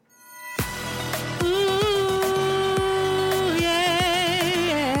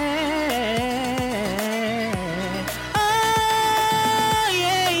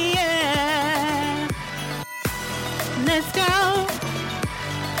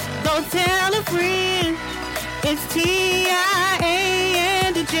Go tell a friend. It's T.I.A.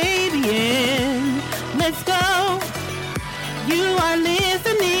 and Djayvoyn. Let's go. You are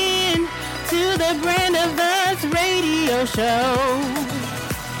listening to the Brand of Us radio show.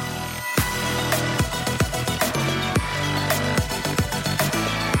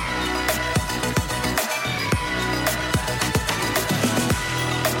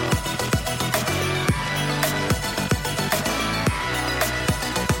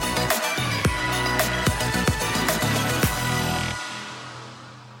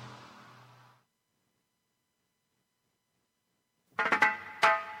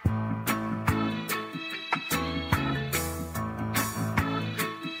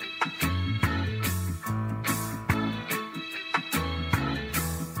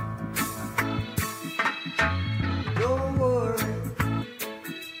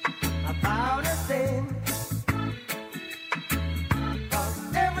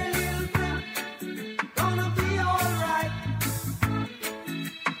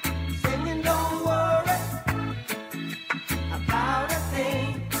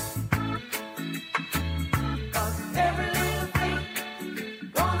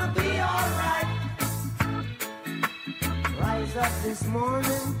 This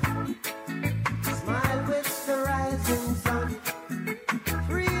morning, smile with the rising sun.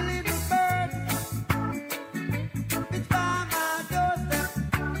 Three little birds, it's by my doorstep,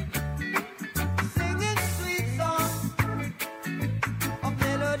 singing sweet songs of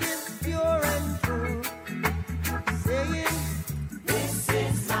melodies pure and true, saying, this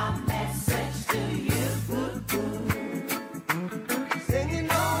is my message to you. Singing,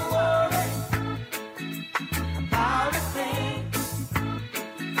 don't worry about a thing.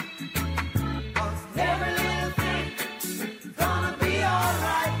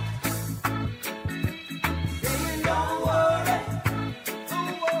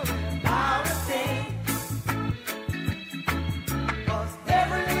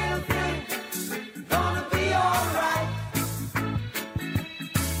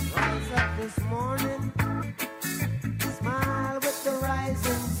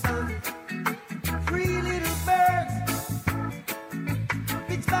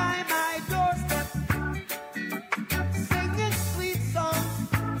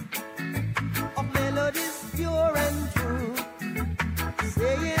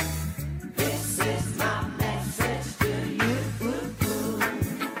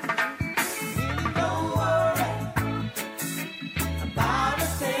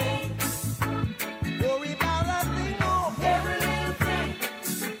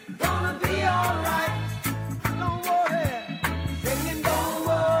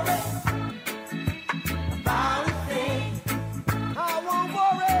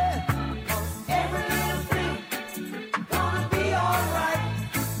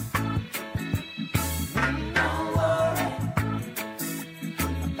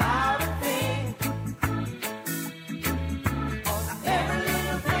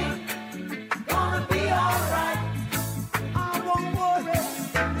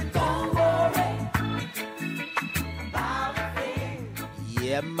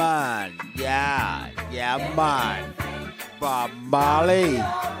 Man, Bob Marley.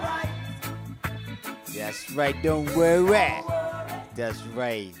 That's right, don't worry. That's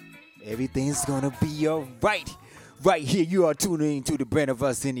right. Everything's gonna be alright. Right here, you are tuning in to the Brand of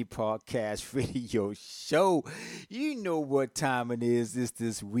Us Indie Podcast radio show. You know what time it is. It's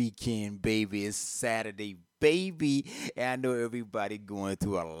this weekend, baby. It's Saturday, baby. And I know everybody going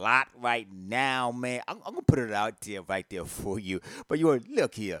through a lot right now, man. I'm going to put it out there right there for you. But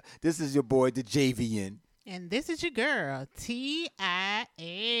look here. This is your boy, Djayvoyn. And this is your girl, T.I.A.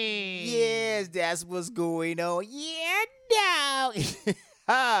 Yes, that's what's going on. Yeah, now.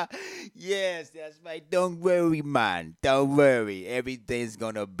 Yes, that's right. Don't worry, man. Don't worry. Everything's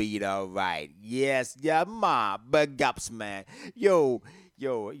going to be all right. Yes, yeah, ma. Big ups, man. Yo,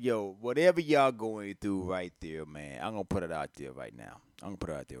 whatever y'all going through right there, man, I'm going to put it out there right now.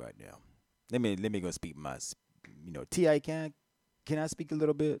 Let me go speak my, T.I.A. can I speak a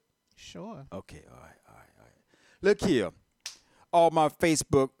little bit? Sure. Okay, all right. Look here, all my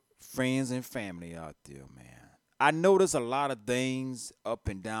Facebook friends and family out there, man. I notice a lot of things up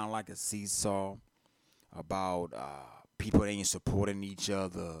and down like a seesaw about people ain't supporting each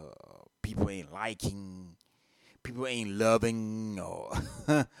other, people ain't liking, people ain't loving or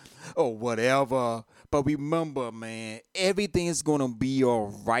or whatever. But remember, man, everything's going to be all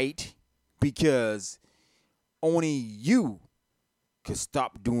right because only you can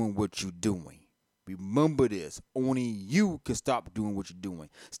stop doing what you're doing. Remember this. Only you can stop doing what you're doing.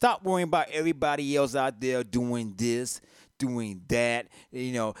 Stop worrying about everybody else out there doing this, doing that. They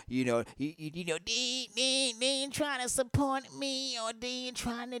ain't trying to support me, or they ain't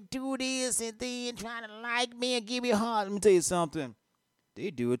trying to do this, and they ain't trying to like me and give me a heart. Let me tell you something. They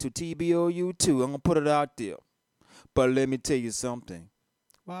do it to TBOU too. I'm gonna put it out there. But let me tell you something.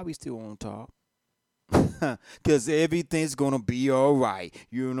 Why are we still on top? Because everything's going to be all right.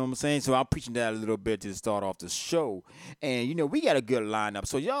 You know what I'm saying? So I'm preaching that a little bit to start off the show. And, we got a good lineup.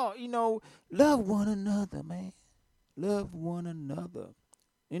 So y'all, love one another, man. Love one another.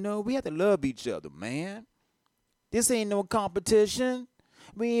 We have to love each other, man. This ain't no competition.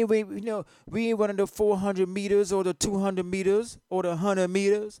 We ain't running the 400 meters or the 200 meters or the 100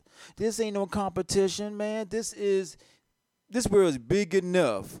 meters. This ain't no competition, man. This world is big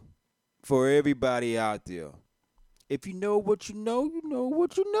enough for everybody out there. If you know what you know, you know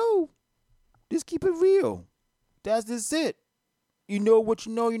what you know. Just keep it real. That's just it. You know what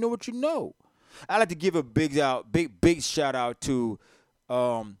you know, you know what you know. I'd like to give a big shout out to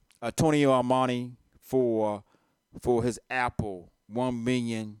Antonio Armani for his Apple 1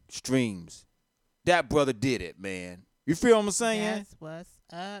 million streams. That brother did it, man. You feel what I'm saying? That's what's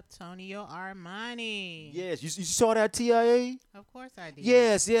up, Tonio Armani. Yes, you saw that T.I.A.? Of course I did.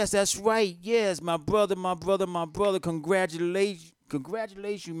 Yes, that's right. Yes, my brother. Congratulations,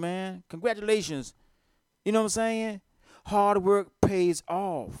 man. Congratulations. You know what I'm saying? Hard work pays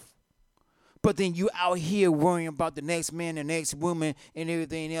off. But then you out here worrying about the next man, the next woman, and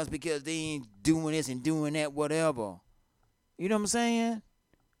everything else because they ain't doing this and doing that, whatever. You know what I'm saying?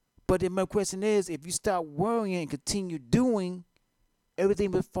 But then my question is, if you stop worrying and continue doing,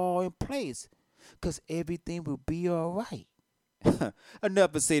 everything will fall in place because everything will be all right.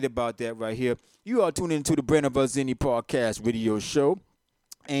 Enough to say about that right here. You are tuning into the Brand of Us Indie Podcast radio show,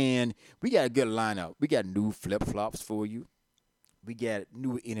 and we got a good lineup. We got new flip-flops for you. We got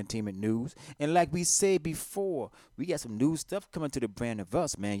new entertainment news. And like we said before, we got some new stuff coming to the Brand of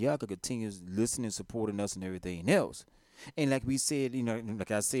Us, man. Y'all can continue listening, supporting us, and everything else. And like we said,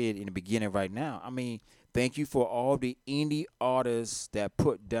 like I said in the beginning right now, thank you for all the indie artists that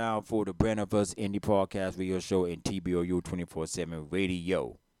put down for the Brand of Us Indie Podcast Radio Show and TBOU 24/7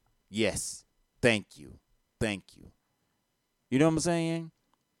 Radio. Yes, thank you. Thank you. You know what I'm saying?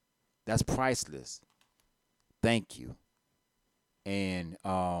 That's priceless. Thank you. And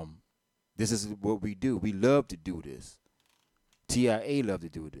this is what we do. We love to do this. T.I.A. love to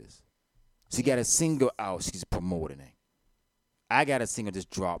do this. She got a single out. She's promoting it. I got a single just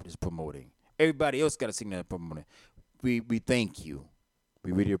dropped, just promoting. Everybody else got a single that's promoting. We thank you.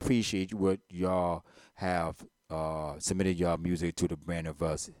 We really appreciate what y'all have submitted y'all music to the Brand of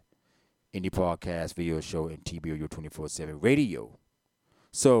Us Indie Podcast Video Show and TBOU 24/7 Radio.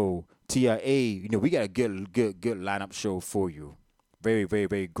 So T.I.A., we got a good lineup show for you. Very, very,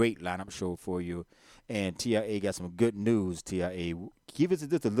 very great lineup show for you. And T.I.A. got some good news. T.I.A., give us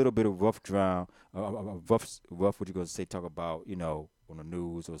just a little bit of rough what you going to say, talk about, on the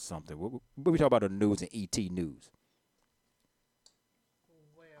news or something. What we talk about the news and ET news?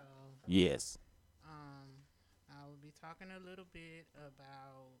 Well, yes. I will be talking a little bit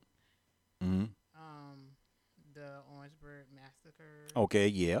about the Orangeburg Massacre. Okay,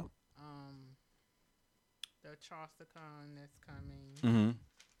 yeah. The Charleston that's coming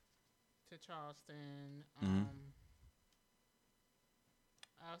to Charleston.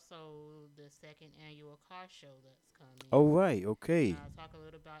 Also, the second annual car show that's coming. Oh, right, okay. I'll talk a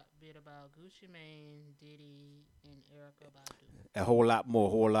little bit about Gucci Mane, Diddy, and Erykah Badu. A whole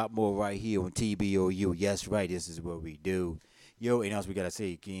lot more right here on TBOU. Yes, right, this is what we do. Yo, and else we got to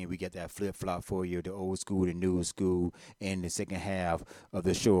say again, we got that flip-flop for you, the old school, the new school, and the second half of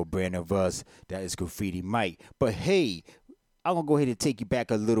the show, Brand of Us, that is Graffiti Mic. But hey, I'm going to go ahead and take you back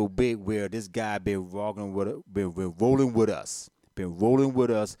a little bit where this guy been rolling with us. Been rolling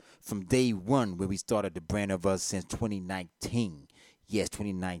with us from day one when we started the Brand of Us since 2019. Yes,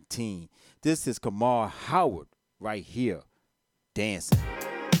 2019. This is Kamar Howard right here dancing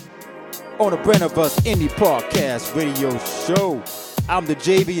on the Brand of Us Indie Podcast Radio Show. I'm the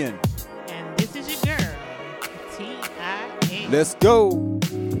Djayvoyn. And this is your girl, T.I.A. Let's go.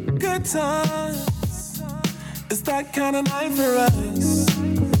 Good times. It's that kind of night for us.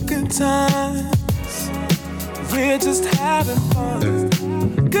 Good times. We're just having fun.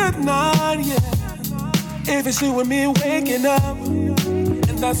 Good night, yeah. If it's you and me waking up,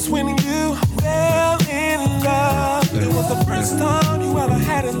 and that's when you fell in love. It was the first time you ever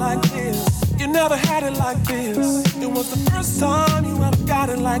had it like this. You never had it like this. It was the first time you ever got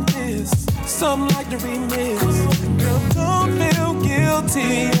it like this. Something like the remix. Girl, don't feel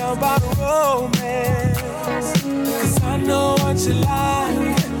guilty about romance, 'cause I know what you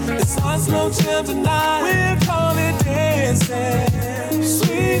like. It's our slow jam tonight. We're calling dancing.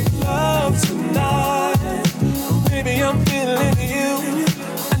 Sweet love tonight. Baby, I'm feeling you.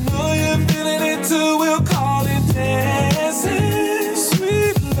 I know you're feeling it too. We'll call it dancing.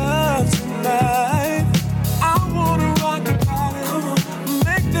 Sweet love tonight. I wanna rock your body.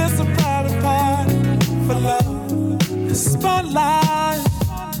 Make this a private party for love. The spotlight.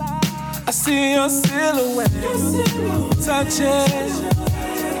 I see your silhouette. Touching.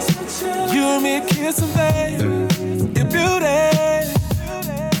 You and me kissing, babe. Your beauty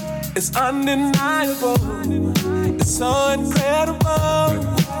is undeniable. It's so incredible.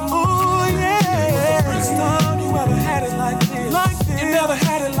 Ooh, yeah. First time you ever had it like this. You never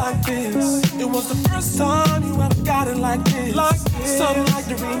had it like this. It was the first time you ever got it like this. Something like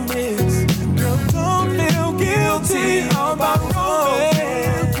the remix. Girl, don't feel guilty about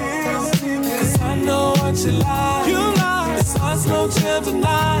romance. Cause I know what you like. It's our slow jam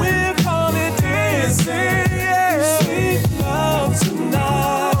tonight. We're calling dancing. Yeah. Sweet love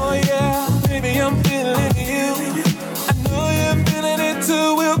tonight. Oh yeah. Baby, I'm feeling you. I know you're feeling it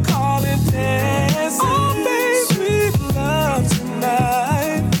too. We'll call it dancing. Oh baby. Sweet love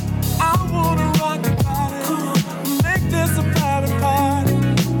tonight. I wanna rock your body. Make this a private party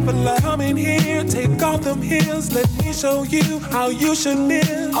for love. Come in here, take off them heels. Let me show you how you should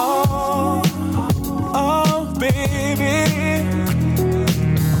live. Oh, baby.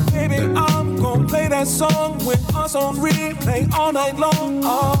 Baby, I'm gonna play that song with us on replay all night long.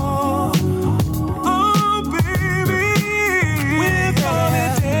 Oh, baby. We're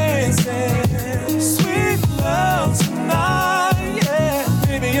gonna dancing. Sweet love tonight. Yeah,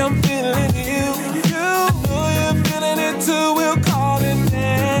 baby, I'm feeling you. I know you're feeling it too. We'll call it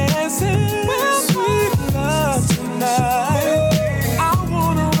dancing. Sweet love tonight. I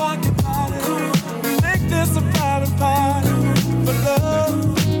wanna rock your body. Make this a private party for love.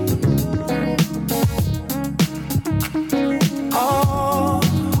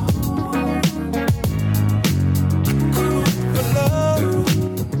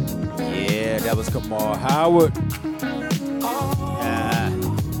 Kamal Howard.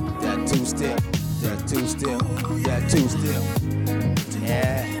 That two-step.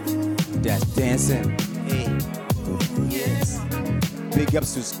 Yeah, that's dancing. Hey, yes. Big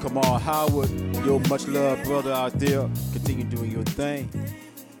ups to Kamal Howard. Yo, much love, brother out there. Continue doing your thing.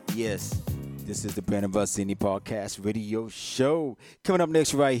 Yes, this is the Brand of Us Indie Podcast Radio Show. Coming up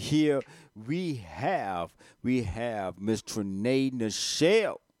next right here, we have Miss Trinae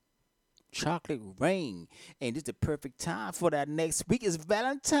Nichelle. Chocolate Rain. And this is the perfect time for that next week. It's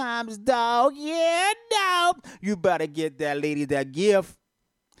Valentine's, dog. Yeah, dog. You better get that lady that gift.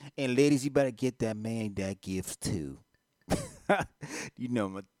 And ladies, you better get that man that gift too. You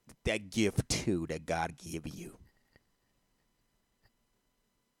know, that gift too that God give you.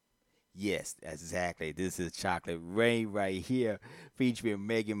 Yes, exactly. This is Chocolate Rain right here, featuring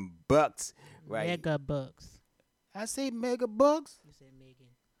Megan Bucks. Right. Mega Bucks. I say Mega Bucks? You said Megan.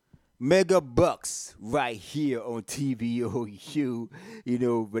 Mega Bucks right here on TBOU, you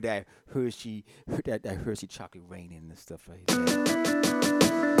know, with that Hershey chocolate rain and stuff like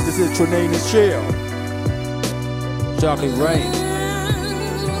that. This is Trinae Nichelle. Chocolate Rain.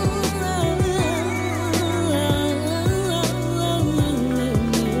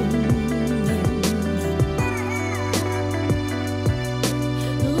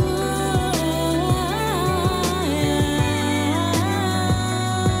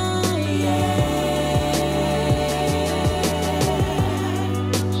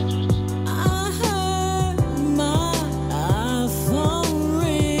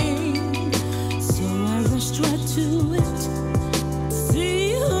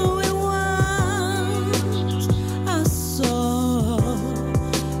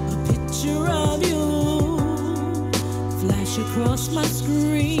 Across my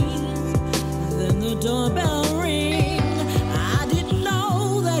screen, then the doorbell ring. I didn't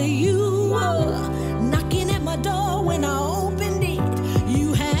know that you were knocking at my door when I opened it.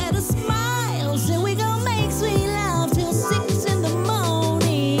 You had a smile, said we gon' make sweet love till 6 in the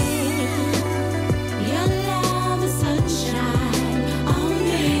morning. Your love is sunshine on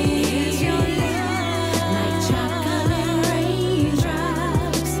me. Your love like chocolate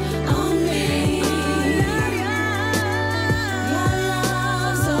raindrops on me. Your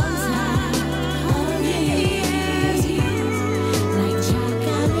love so tight on me.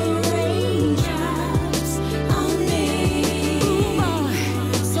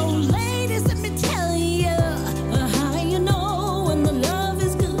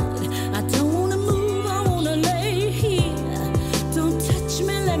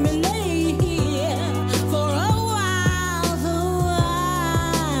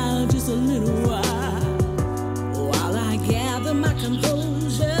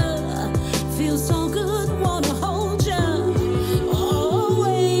 composure. Feels so good, wanna hold ya.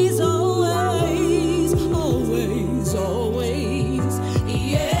 Always, always, always, always.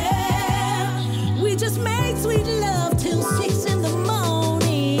 Yeah, we just make sweet love till 6 in the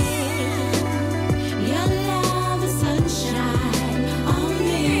morning. Your love is sunshine on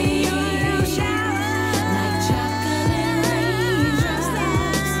me. Like chocolate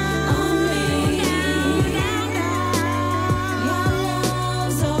raindrops on me. Your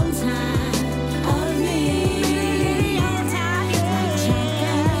love's on time of me. Like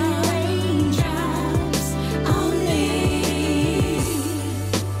chocolate raindrops on me.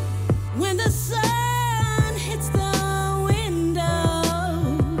 When the sun hits the windows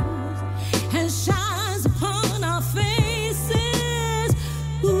and shines upon our faces,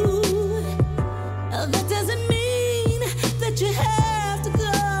 ooh, that doesn't mean that you have to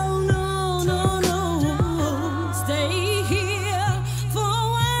go. No, no, no. Stay here for a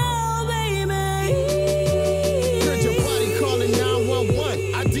while, baby. Heard your body calling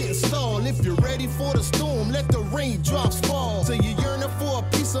 911. I didn't stall. If you're ready for the storm, let the raindrops fall. So you're yearning for a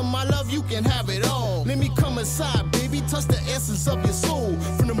piece of my love, you can have it all. Let me come inside, baby, touch the essence of your soul.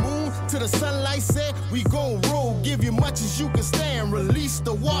 From the moon to the sunlight set, we gon' roll. Give you much as you can stand. Release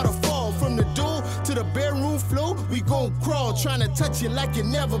the waterfall. From the door to the bedroom floor, we gon' crawl. Trying to touch you like you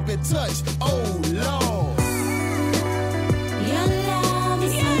never been touched. Oh, Lord. Your love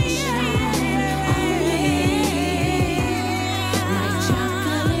is sunshine on me. Like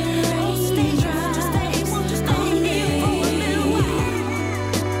chocolate raindrops on me.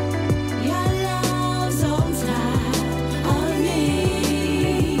 Your love's on time on me.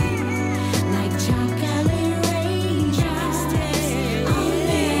 Like chocolate raindrops on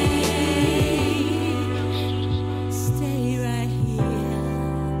me. Stay right here.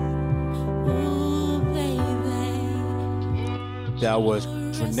 Ooh, baby. That was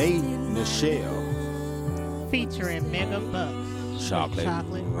Trinae Michelle, Featuring Mega Bucks. Chocolate,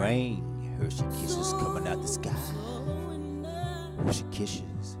 Chocolate Rain. Hershey Kisses coming out the sky. Hershey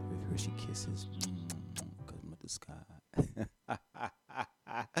Kisses. Hershey Kisses. Coming out the sky.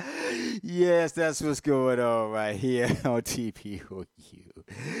 Yes, that's what's going on right here on TBOU.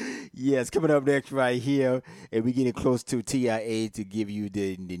 Yes, coming up next right here, and we're getting close to T.I.A. to give you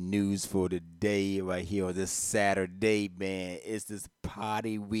the news for the day right here on this Saturday, man. It's this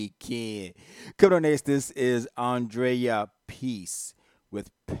party weekend. Coming on next, this is Andrea Peace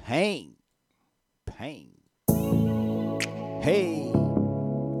with Pain. Pain. Hey,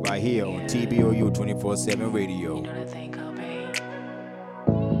 right here on TBOU 24/7 radio. You know that thing called pain?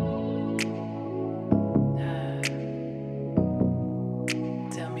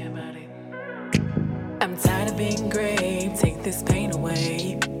 Tell me about it. I'm tired of being grave. Take this pain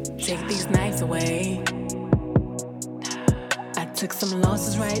away. Take these nights away. I took some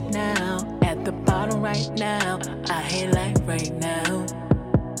losses right now. At the bottom right now. I hate life right now.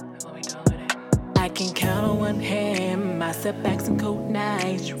 What we doing with it? I can count on one hand my setbacks and cold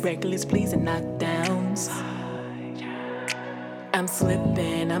nights, reckless pleas and knockdowns. I'm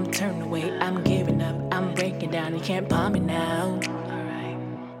slipping, I'm turning away, I'm giving up, I'm breaking down. You can't palm me now. Alright,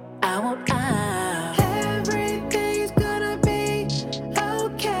 I won't out. Everything's gonna be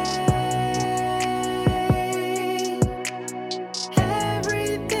okay.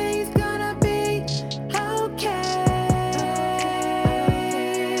 Everything's gonna be okay.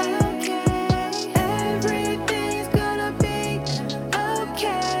 Okay. Everything's gonna be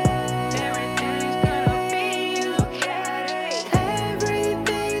okay. Everything's gonna be okay.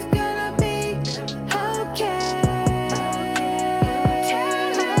 Everything's gonna be okay.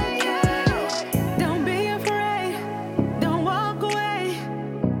 Don't be afraid. Don't walk away.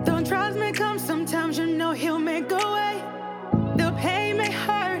 Don't trust me, come sometimes you know he'll make a way. The pain may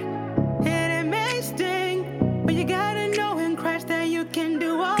hurt and it may sting, but you gotta know in Christ that you can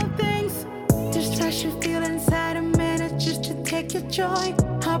do all things. Just trust you feel inside a minute just to take your joy.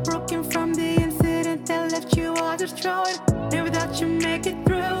 Heartbroken from the incident that left you all destroyed. Never thought you'd make it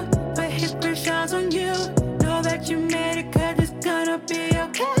through, but his grace shines on you. Know that you made it, 'cause it's gonna be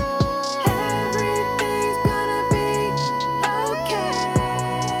okay. Everything's gonna be okay.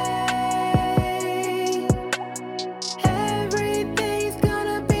 Everything's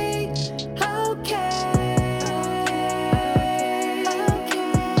gonna be okay. Okay.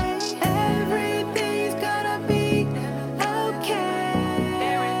 Everything's gonna be okay.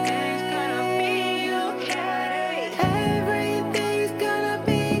 Everything's gonna be okay. Everything's gonna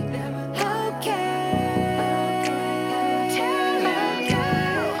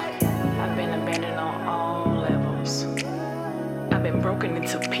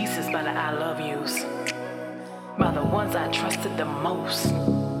the most.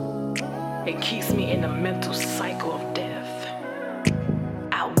 It keeps me in the mental cycle of death.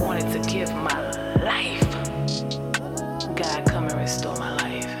 I wanted to give my life. God, come and restore my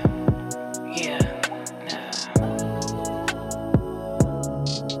life. Yeah.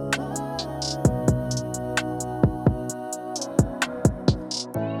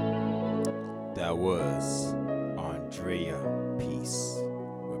 That was Andrea Peace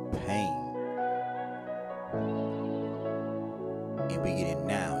with Pain. And we get it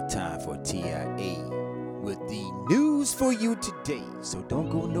now. Time for T.I.A. with the news for you today. So don't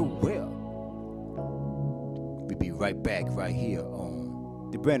go nowhere. We'll be right back right here on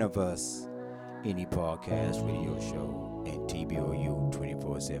the Brand of Us Indie Podcast Radio Show and TBOU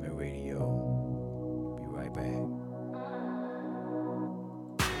 24/7 Radio. Be right back.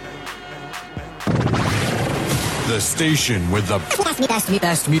 The station with the best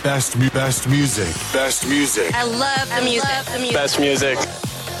music. Best music. I love the music. Best music.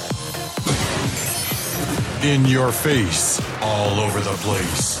 In your face, all over the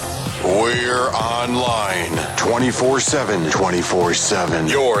place. We're online 24/7. 24/7.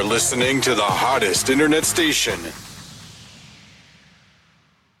 You're listening to the hottest internet station.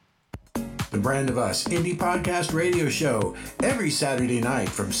 The Brand of Us Indie Podcast Radio Show every Saturday night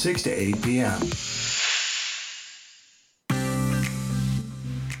from 6 to 8 p.m.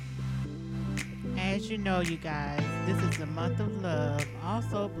 As you know, you guys, this is the month of love,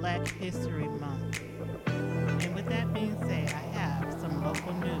 also Black History Month. And with that being said, I have some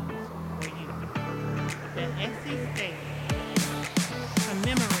local news for you. The SC State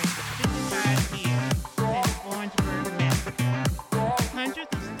commemorates 55 years since Orangeburg Massacre.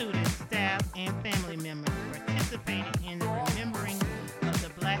 Hundreds of students, staff, and family members participated in the remembering of the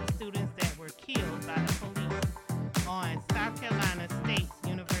Black students that were killed by the police on South Carolina State's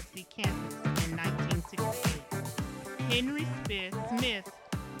University campus in 1968. Henry Smith,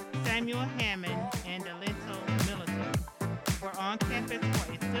 Samuel Hammond, and Delento Militant were on campus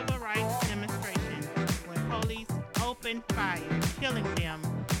for a civil rights demonstration when police opened fire, killing them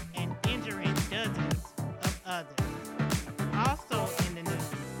and injuring dozens of others. Also in the news,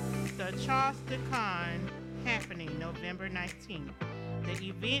 the Charleston Con happening November 19th. The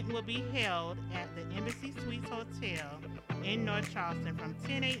event will be held at the Embassy Suites Hotel in North Charleston from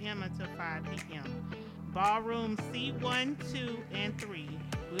 10 a.m. until 5 p.m. Ballroom C1, 2, and 3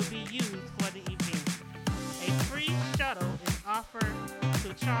 will be used for the event. A free shuttle is offered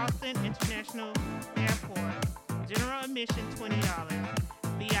to Charleston International Airport. General admission $20,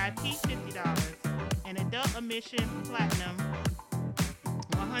 VIP $50, and adult admission platinum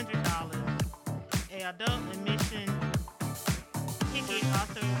 $100. An adult admission ticket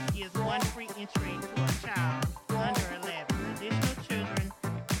also gives one free entry to a child under 11. Additional children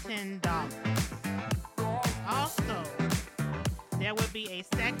 $10. Also, there will be a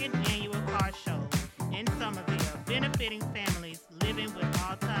second annual car show in Somerville benefiting families living with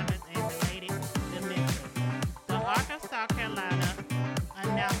Alzheimer's and related dementia. The Arc of South Carolina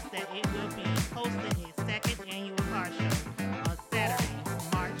announced that it will be hosting its second annual car show on Saturday,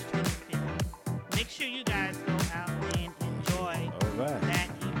 March 25th. Make sure you guys go out and enjoy that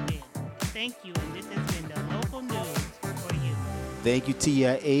event. Thank you, and this has been the local news for you. Thank you,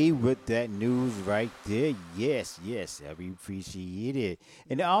 T.I.A. with that news right there. Yes, we appreciate it.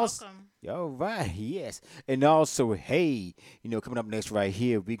 And also, all right, yes. And also, hey, coming up next right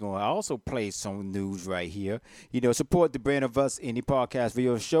here, we're going to also play some news right here. Support the Brand of Us Indie Podcast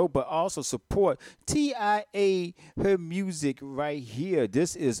Video Show, but also support T.I.A. her music right here.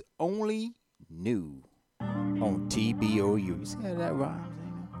 This is Only New on TBOU. You see how that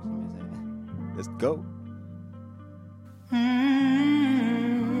rhymes? Let's go.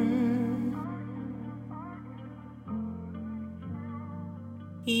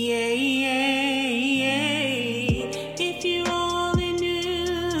 Yeah. If you only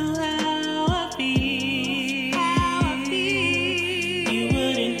knew how I feel, you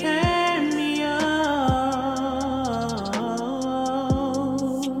wouldn't turn me on.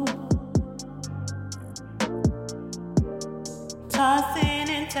 Tossing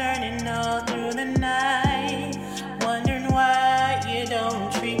and turning all through the night, wondering why you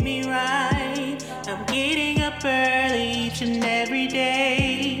don't treat me right. I'm getting up early each and every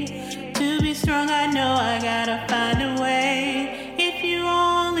day. To be strong, I know I gotta find a way. If you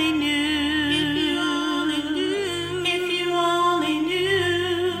only knew, if you only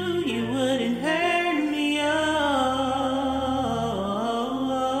knew, you wouldn't hurt me.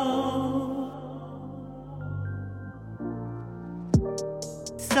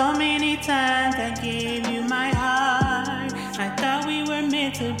 So many times I gave you my heart. I thought we were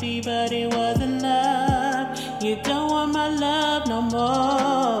meant to be, but it wasn't love. You you don't want my love no more.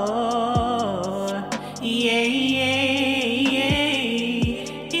 Yeah, yeah,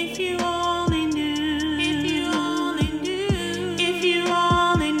 yeah. If you only knew, if you only knew, if you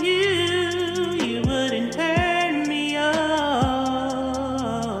only knew, you wouldn't hurt me. Oh,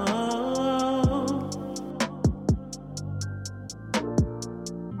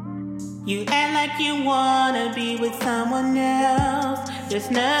 you act like you wanna be with someone else.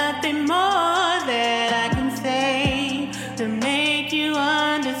 There's nothing more that I can say to make you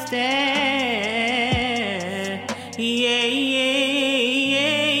understand. Yeah, yeah,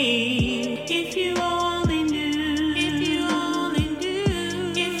 yeah. If you only knew, if you only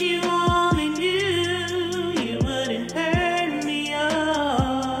knew, if you only knew, you wouldn't hurt me. Oh.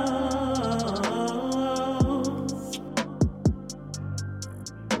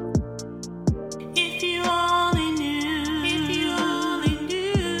 If you only knew, if you only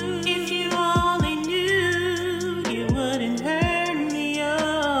knew, if you only knew, you wouldn't hurt me. Oh.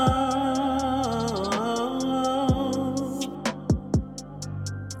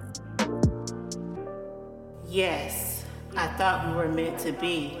 Yes, I thought we were meant to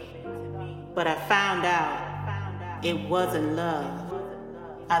be, but I found out it wasn't love.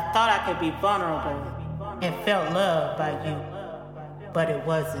 I thought I could be vulnerable and felt loved by you, but it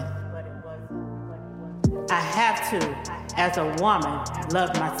wasn't. I have to, as a woman,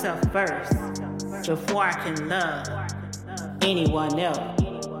 love myself first before I can love anyone else.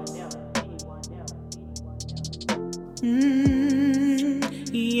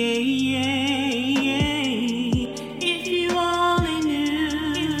 Yeah, yeah, yeah. If you only knew,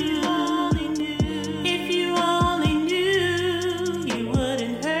 if you only knew, if you only knew, you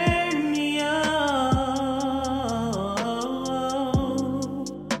wouldn't hurt me. Oh.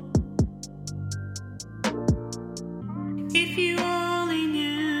 If you only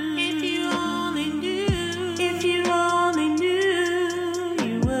knew, if you only knew, if you only knew,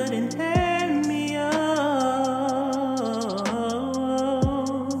 you wouldn't hurt me. Oh.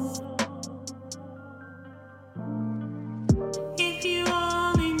 If you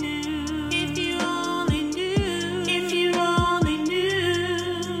only knew, if you only knew, if you only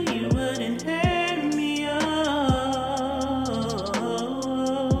knew, you wouldn't hurt me. Oh.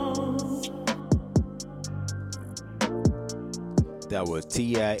 That was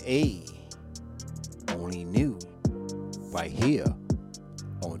T.I.A. Only Knew right here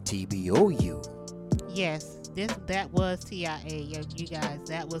on TBOU. Yes, that was T.I.A. You guys,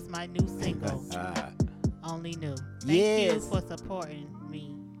 that was my new single. Only Knew. Thank you Yes. for supporting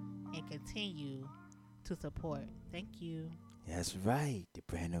me and continue to support. Thank you. That's right, the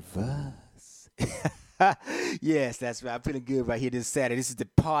brand of us. Yes, that's right. I'm feeling good right here this Saturday. This is the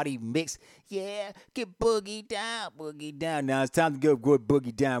party mix. Yeah, get boogie down, boogie down. Now it's time to go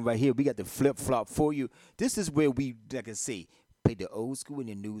boogie down right here. We got the flip flop for you. This is where we, like I say, play the old school and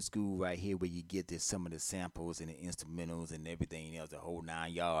the new school right here, where you get this, some of the samples and the instrumentals and everything else, the whole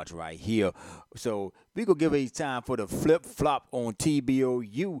 9 yards right here. So we gonna give it time for the flip flop on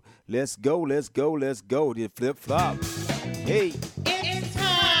TBOU. Let's go, let's go, let's go. The flip flop. Hey. It's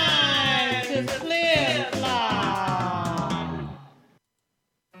time to flip flop.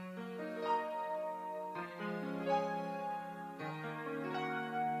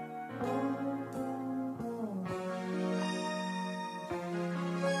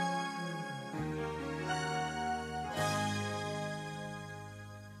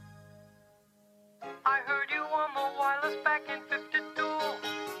 I heard you on the wireless back in 52,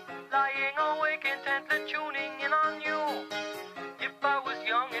 lying awake intently tuning in on you. If I was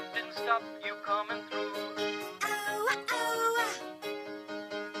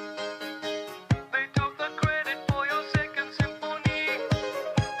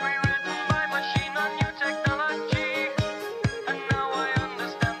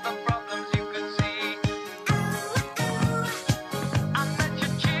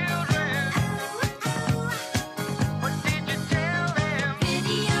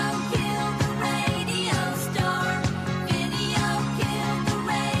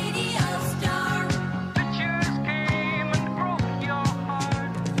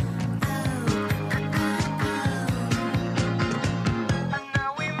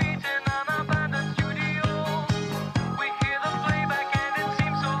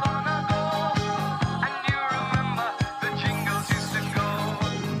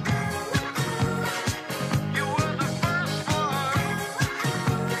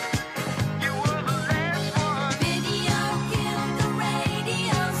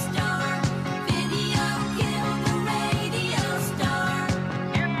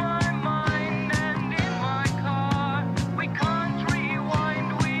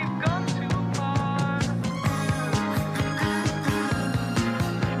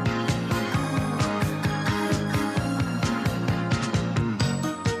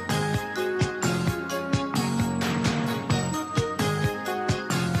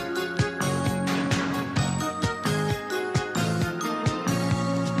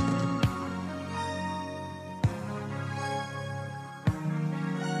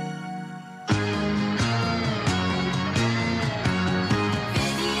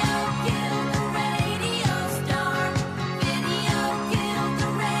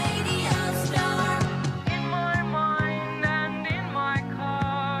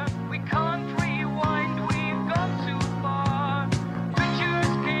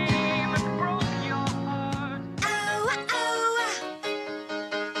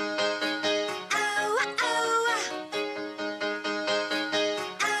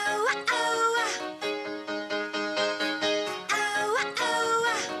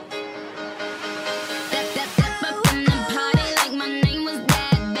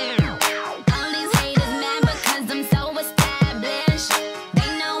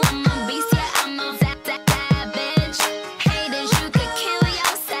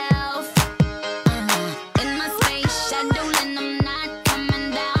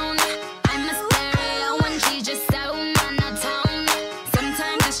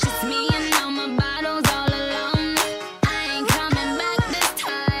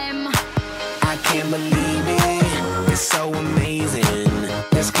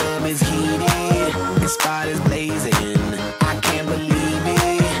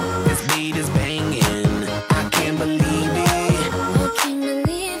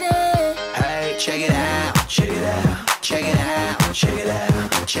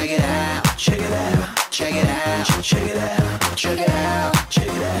check it out, check it out, check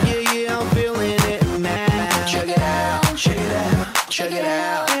it out. Yeah, yeah, I'm feeling it now. Check it out, check it out, check it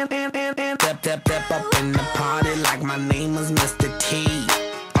out. Step up in the party like my name was Mr. T.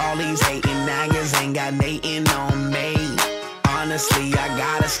 All these hating niggas ain't got nothing on me. Honestly, I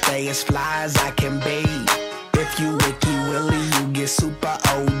gotta stay as fly as I can be. If you Wiki Willie, you get super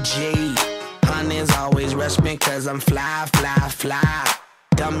OG. Honeys always rush me cause I'm fly, fly, fly.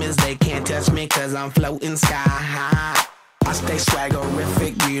 Dumb as they can't touch me cause I'm floating sky high. I stay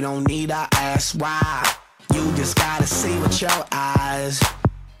swaggerific, you don't need to ask why. You just gotta see with your eyes.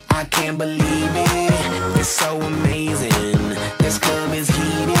 I can't believe it, it's so amazing. This club is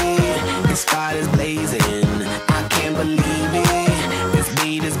heated, this spot is blazing. I can't believe it, this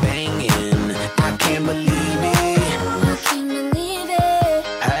beat is banging. I can't believe it, I can't believe it.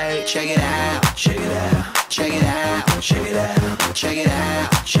 Hey, check it out, check it out, check it out, check it out, check it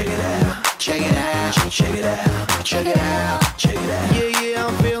out, check it out, check it out, check it out, check it out, check it out. Yeah, yeah,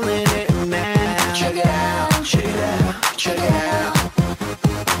 I'm feeling it now. Check it out, check it out, check it out.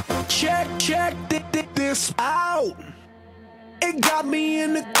 Check this out. It got me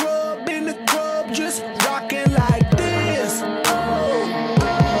in the club, just rocking like this.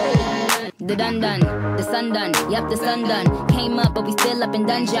 The done, the sun done, yep, the sun done. Came up, but we still up in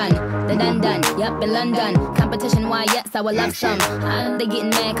dungeon. The done, yep, in London. Competition, why, yes, I would love some. They getting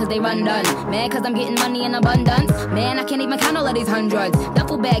mad cause they run done. Mad cause I'm getting money in abundance. Man, I can't even count all of these hundreds.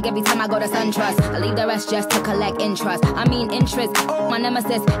 Duffel bag every time I go to SunTrust. I leave the rest just to collect interest. I mean interest, my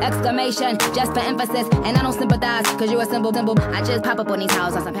nemesis, exclamation, just for emphasis. And I don't sympathize cause you a simple. I just pop up on these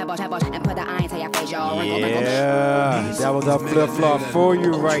houses on some pebbles, and put the iron to your face, y'all. Yeah, that was a flip-flop for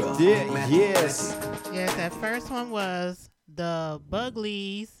you right there. Yes. Yes, that first one was the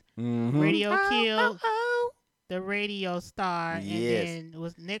Buglies, Radio Kill, the Radio Star, Yes. and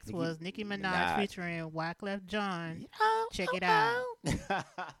then next was Nicki Minaj featuring Wyclef Jean. Check it out.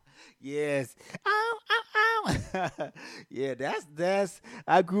 Yes. Ow, ow, ow. Yeah, that's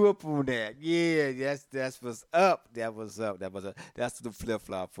I grew up on that. Yeah, that's what's up. That's the flip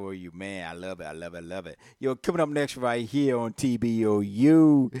flop for you, man. I love it. Yo, coming up next right here on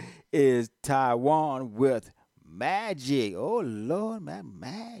TBOU is Taiwan with Magic. Oh Lord, my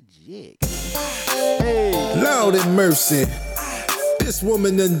magic. Hey. Lord have mercy. This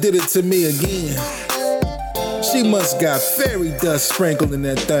woman done did it to me again. She must got fairy dust sprinkled in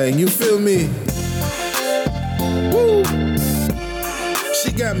that thing, you feel me? Woo!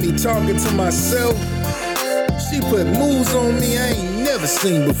 She got me talking to myself. She put moves on me I ain't never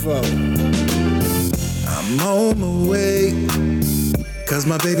seen before. I'm on my way, cause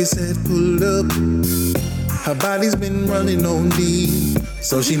my baby said pull up. Her body's been running on D,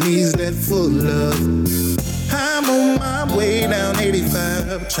 so she needs that full love. I'm on my way down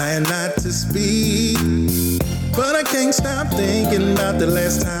 85, trying not to speak, but I can't stop thinking about the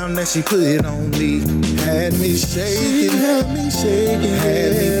last time that she put it on me. Had me shaking, had me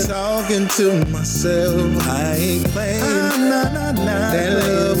talking to myself. I ain't playing, that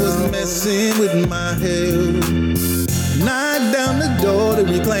love was messing with my head. Knocked down the door to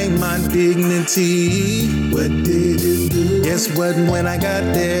reclaim my dignity. What did it do? Guess what? When I got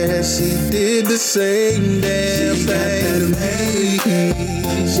there, she did the same damn thing.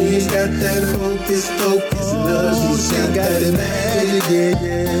 She's got that hocus pocus love. She got that magic,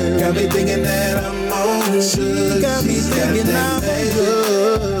 yeah. Got me thinking that I'm on sugar. Got me thinking I'm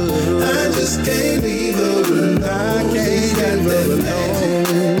good. I just can't leave her alone. I can't leave her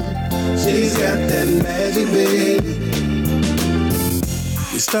alone. She's got that magic, baby.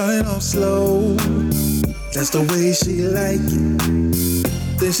 We started off slow, that's the way she like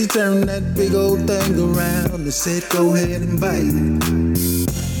it. Then she turned that big old thing around and said, go ahead and bite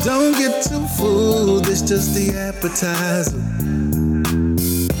it. Don't get too fooled, it's just the appetizer.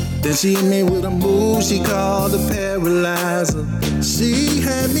 Then she hit me with a move she called a paralyzer. She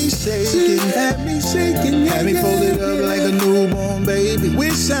had me shaking, had me folded up like a newborn baby.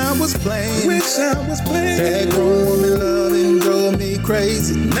 Wish I was playing, That grown woman loving drove me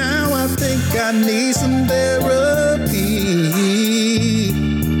crazy. Now I think I need some therapy.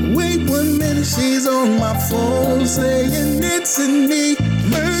 Wait 1 minute, she's on my phone saying it's in me.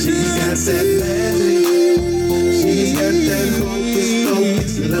 She's got that magic. She's got that hocus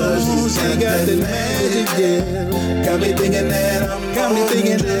pocus love. She got that magic, yeah. Got me thinking that I'm on.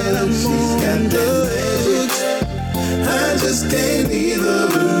 She's got that magic. I just can't leave her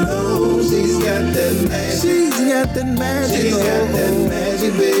alone. She's got that magic. She's got that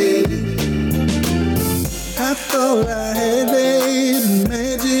magic, baby. I thought I had that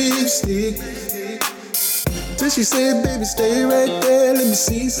magic stick Till she said, baby, stay right there. Let me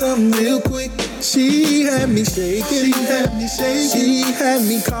see something real quick. She had me shaking. She had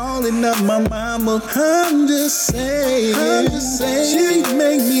me calling up my mama. I'm just saying. She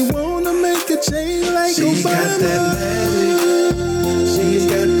make me wanna make a change like Obama. She's got that magic. She's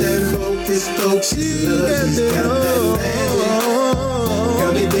got that focus. She's got that magic.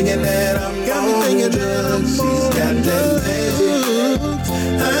 Got me thinking that I'm on drugs. She's got that magic.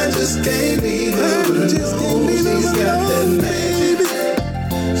 I just can't leave her alone. She's got that magic.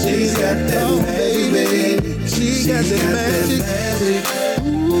 She's got that magic. She's got that magic.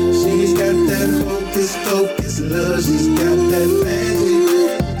 She's got that focus love. She's got that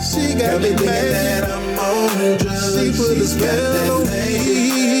magic. She got me thinking that I'm on drugs. She put a spell on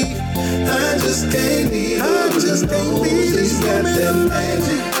me. I just can't leave her alone. She's got that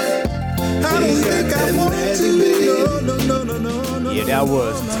magic. I don't think I want to. No. Yeah, that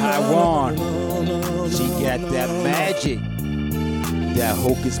was Taiwan. She got that magic, that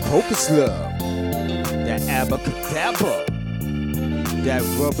hocus pocus love, that abracadabra, that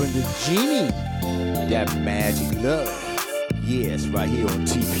rubbing the genie, that magic love. Yes, right here on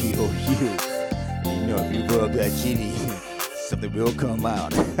TBOU. You know, if you rub that genie, something will come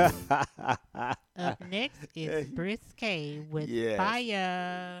out. Up next is Brisket with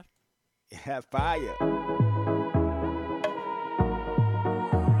Fire. Have fire.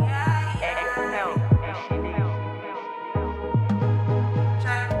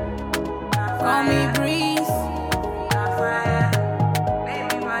 Call me Breeze.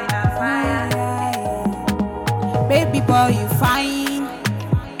 Baby boy, you fine.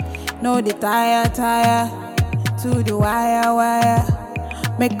 No, the tire to the wire.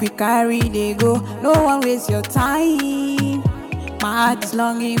 Make we carry they go. No one waste your time. My heart is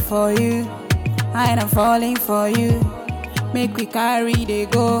longing for you, and I'm falling for you. Make we carry they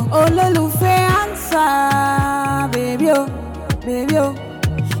go. Oh, Lolufe answer, baby oh.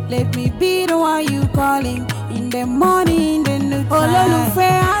 Let me be the one you calling in the morning, in the night. Oh, Lolufe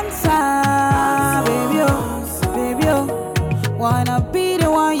answer, baby oh. Wanna be the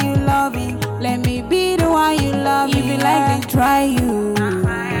one you loving. Let me be the one you love. If you like, then try you.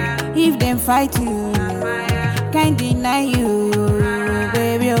 If them fight you, can't deny you,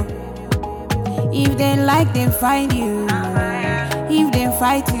 baby. If they like, then find you. If they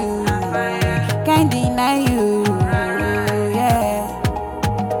fight you, can't deny you, yeah.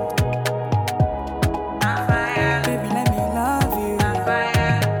 Baby, let me love you.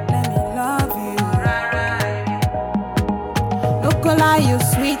 Let me love you. Look how you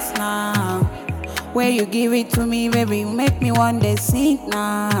sweet now. Where you give it to me, baby, you make me want to sing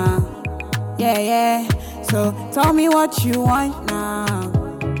now. Yeah. So tell me what you want now.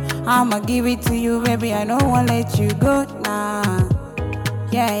 I'ma give it to you, baby. I don't wanna let you go now.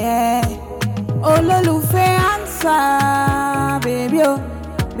 Yeah. Oh, Lolufe answer, baby oh.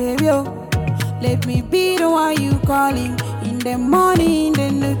 Let me be the one you calling in the morning,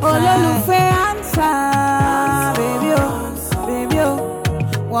 in the night. Oh, Lolufe answer, baby oh.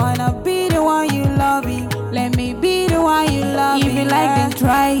 Wanna be the one you loving. Let me be the one you love. If you like, then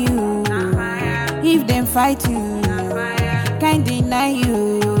try you. If them fight you, can't deny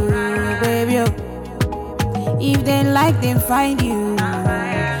you, baby. If they like, then find you.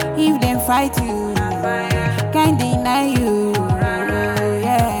 If them fight you, can't deny you,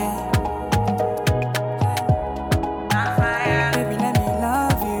 yeah. Baby, let me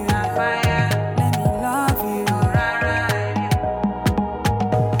love you. Let me love you.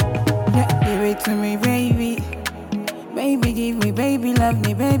 Yeah, give it to me, baby. Baby, give me, baby, love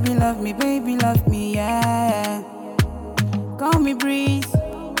me, baby, love me, baby, love me, yeah. Call me Breeze.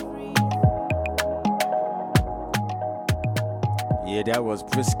 Yeah, that was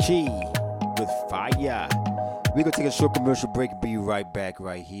Brisket with Fire. We're going to take a short commercial break and be right back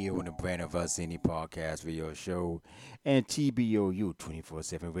right here on the Brand of Us Indie Podcast Radio Show and TBOU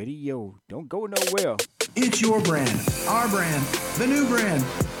 24/7 Radio. Don't go nowhere. It's your brand, our brand, the new brand,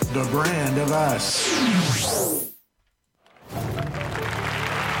 the Brand of Us.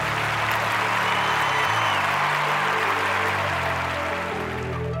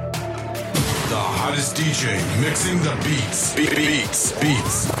 The hottest DJ mixing the beats. Beats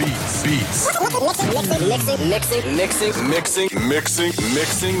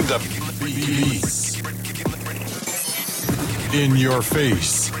mixing the beats. In your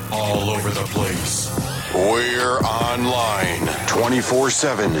face, all over the place. We're online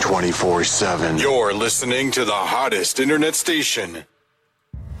 24/7. You're listening to the hottest internet station.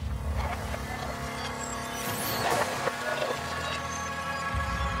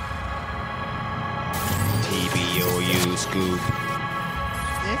 TBOU Scoop.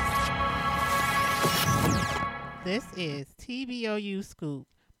 This is TBOU Scoop,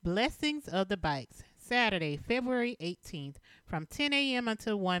 Blessings of the Bikes, Saturday, February 18th, from 10 a.m.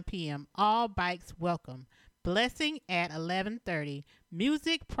 until 1 p.m. All bikes welcome. Blessing at 11:30.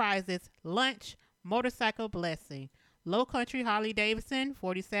 Music, prizes, lunch, motorcycle blessing. Low Country Harley Davidson,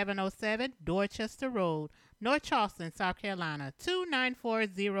 4707 Dorchester Road, North Charleston, South Carolina,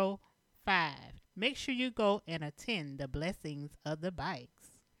 29405. Make sure you go and attend the Blessings of the Bikes.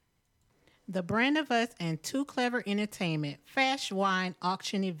 The Brand of Us and Too Clever Entertainment Fast Wine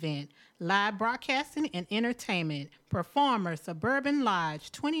Auction Event, live broadcasting and entertainment. Performer, Suburban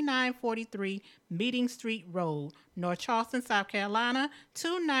Lodge, 2943 Meeting Street Road, North Charleston, South Carolina,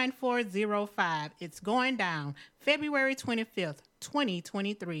 29405. It's going down February 25th,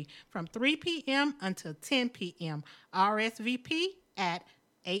 2023, from 3 p.m. until 10 p.m. RSVP at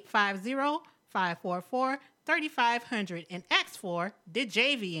 850-544-3500 and ask for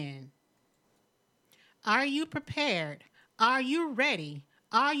Djayvoyn. Are you prepared? Are you ready?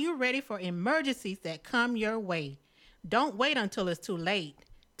 Are you ready for emergencies that come your way? Don't wait until it's too late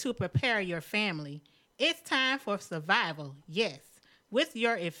to prepare your family. It's time for survival, yes, with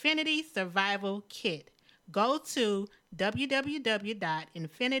your Infinity Survival Kit. Go to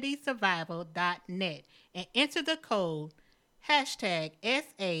www.infinitysurvival.net and enter the code hashtag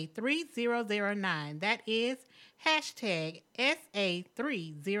SA3009. That is hashtag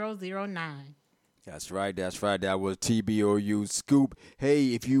SA3009. That's right. That was TBOU Scoop.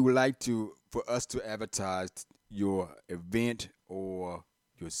 Hey, if you would like for us to advertise your event or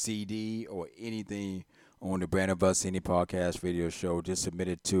your CD or anything on the Brand of Us Indie Podcast Radio Show, just submit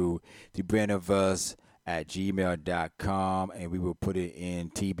it to thebrandofus@gmail.com and we will put it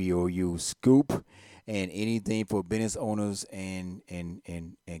in TBOU Scoop. And anything for business owners and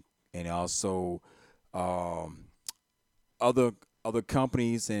also other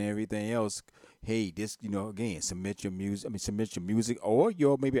companies and everything else. Hey, this, again, submit your music or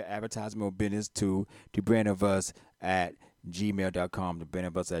your maybe advertisement or business to thebrandofus@gmail.com,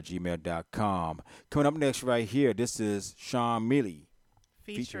 thebrandofus@gmail.com. Coming up next right here, this is Sean Milley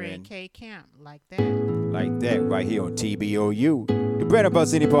featuring K Camp, like that right here on TBOU, the Brand of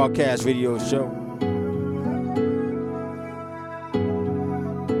Us Indie Podcast Radio Show.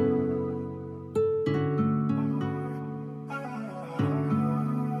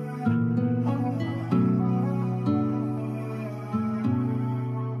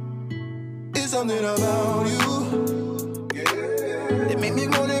 Something about you, yeah. It make me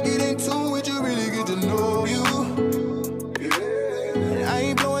wanna get into it. You really get to know you, yeah. And I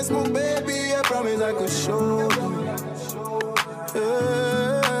ain't blowing smoke, baby. I promise I could show you,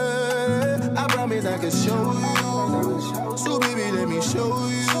 yeah. I promise I could show you. So baby, let me show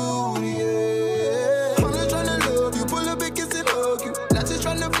you, yeah. I'm just tryna love you, pull up and kiss and hug you. Not just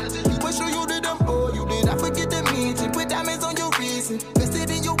tryna visit you, but show you that I'm for you. Did I forget to meet you? Put diamonds on your wrist, invested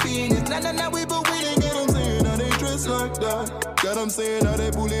in your penis. Nah, we been waiting. Get them saying how they dress like that. Got them saying how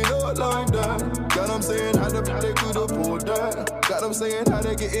they pull it out like that. Got them saying how they could afford that. Got them saying how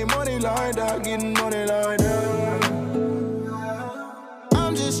they getting money like that. Getting money like that.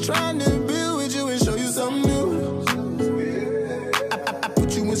 I'm just trying to build with you and show you something new. I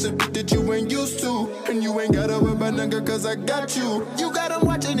put you in some shit that you ain't used to. And you ain't gotta worry about nigga cause I got you. You got them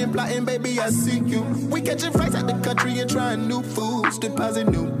watching and plotting, baby, I see you. We catching flights out the country and trying new foods. Deposit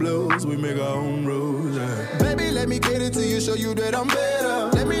new blows, we make our own rules, yeah. Baby, let me cater to you, show you that I'm better.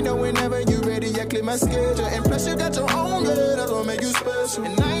 Let me know whenever you ready, I clear my schedule. And plus you got your own girl, that's what make you special.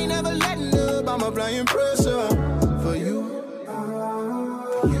 And I ain't never letting up, I'm applying pressure for you.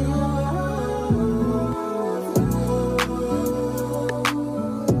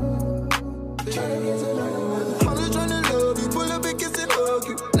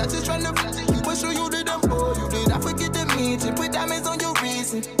 Put diamonds on your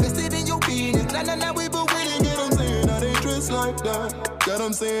wrist, invested in your penis. Nah, we been waiting. Get them saying how they dress like that. Got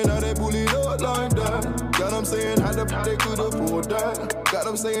them saying how they pull it out like that. Got them saying how they could afford that. Got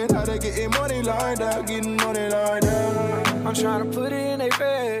them saying how they getting money like that. Getting money like that. I'm trying to put it in their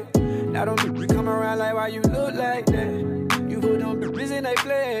bed. Now don't be come around like why you look like that. You put them bitches in their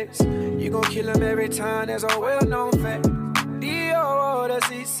flex. You gon' kill them every time, that's a well-known fact. D.O.O. that's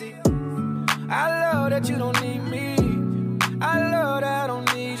CC. I love that you don't need me. I love that I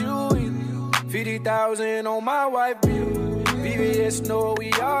don't need you either. 50,000 on my wife bill. VVS know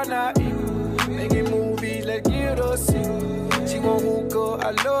we are not equal. Making movies, let's get us see. She won't hookah,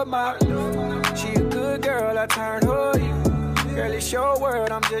 I love my love. She a good girl, I turn her evil. Girl, it's your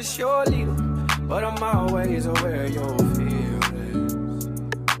word, I'm just your leader. But I'm always aware of your feelings.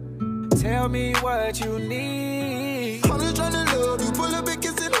 Tell me what you need. I'm just tryna love you, pull up and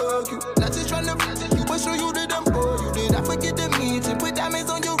kiss and hug you. Not just tryna visit you. will show you the damn boy. You did I forget the mention? Put diamonds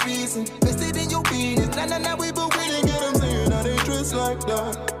on your reason. Vested in your penis. Nah, we been waiting. Get them saying how they dress like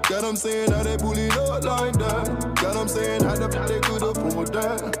that. Got them saying how they bully up like that. Got them saying how they could afford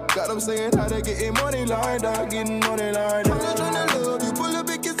that. Got them saying how they getting money like that. Getting money like that. I'm not tryna love you. Pull up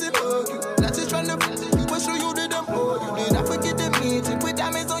and kiss and hug you. Not just tryna you will show you the damn boy. You did I forget the mention? Put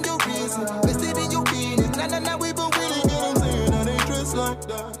diamonds on your reason. Vested in your penis. Nah, we been waiting. Get them saying how they dress like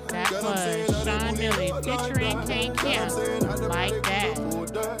that. That was Sean Millie featuring K. Camp, Like That.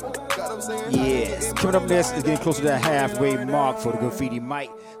 Yes. Coming up next is getting closer to that halfway mark for the Graffiti Mic.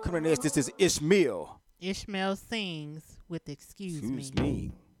 Coming up next, this is Ishmael. Ishmael sings with Excuse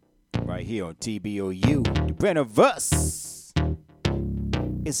Me. Right here on TBOU, the brand of us.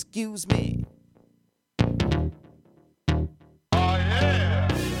 Excuse me.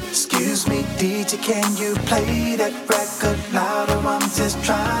 Excuse me, DJ, can you play that record louder? I'm just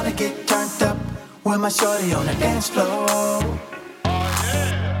trying to get turned up with my shorty on the dance floor.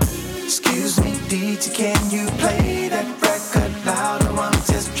 Excuse me, DJ, can you play that record louder? I'm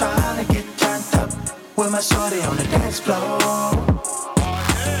just trying to get turned up with my shorty on the dance floor.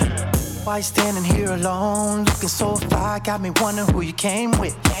 Why you standing here alone, looking so fly? Got me wondering who you came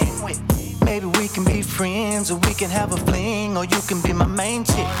with. Maybe we can be friends, or we can have a fling, or you can be my main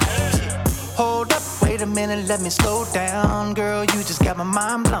chick. Hold up, wait a minute, let me slow down. Girl, you just got my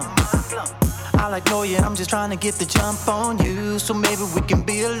mind blown. I like know you, I'm just trying to get the jump on you, so maybe we can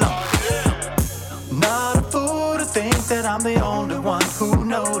be alone. Not a fool to think that I'm the only one who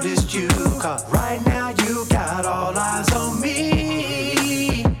noticed you, 'cause right now you got all eyes on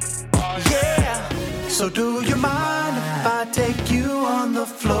me. Yeah, so do you mind if I take you on the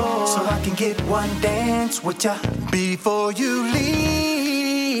floor, so I can get one dance with ya before you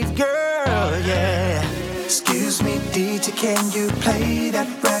leave, girl, yeah. Excuse me, DJ, can you play that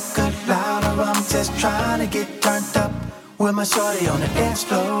record louder? I'm just trying to get turned up with my shorty on the dance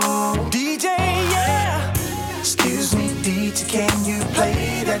floor. DJ, yeah. Excuse me, DJ, can you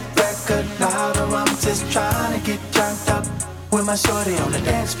play that record louder? I'm just trying to get turned up with my shorty on the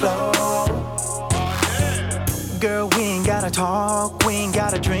dance floor. Girl, we ain't gotta talk, we ain't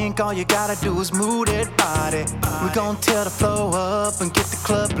gotta drink. All you gotta do is move that body. We gon' tear the floor up and get the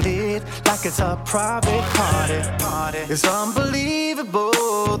club lit like it's a private party. It's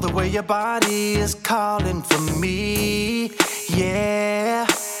unbelievable the way your body is calling for me. Yeah.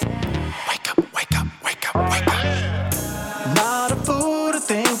 Wake up, wake up, wake up, wake up. Not a fool to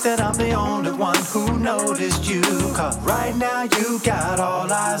think that I'm the only one who noticed you, 'cause right now you got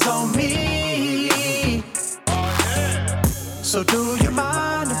all eyes on me. So do you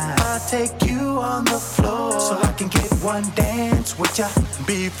mind if I take you on the floor, so I can get one dance with ya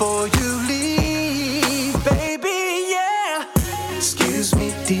before you leave, baby, yeah. Excuse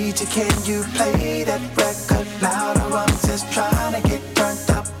me, DJ, can you play that record louder? I'm just trying to get turned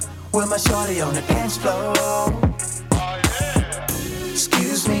up with my shorty on the dance floor.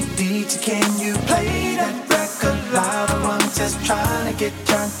 Excuse me, DJ, can you play that record louder? I'm just trying to get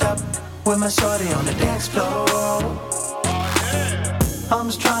turned up with my shorty on the dance floor. I'm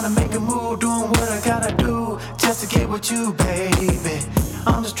just trying to make a move, doing what I gotta do just to get with you, baby.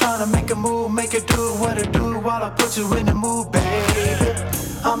 I'm just trying to make a move, make it do what it do while I put you in the mood, baby.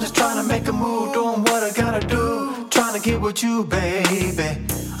 I'm just trying to make a move, doing what I gotta do, trying to get with you, baby.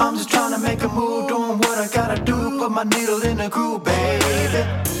 I'm just trying to make a move, doing what I gotta do, put my needle in the groove, baby.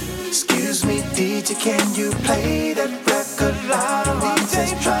 Excuse me, DJ, can you play that record louder? I'm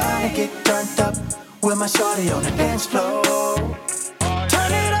just trying to get turned up with my shorty on the dance floor.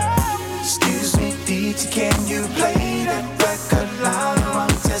 Turn it up. Excuse me, DJ, can you play that record louder? I'm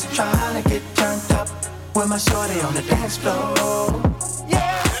just trying to get turned up with my shorty on the dance floor.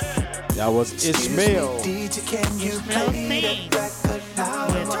 Yeah. That was Ishmael. DJ, can you play that record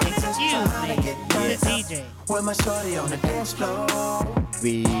louder? Excuse me, DJ. With my shorty on the dance floor.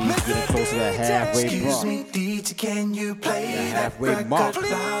 We getting close to that halfway mark. Excuse me, DJ, can you play that halfway mark.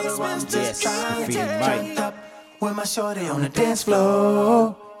 Yes, Graffiti Mic. With my shorty on the dance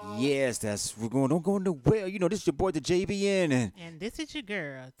floor. Yes, don't go nowhere. You know, this is your boy, the Djayvoyn, and this is your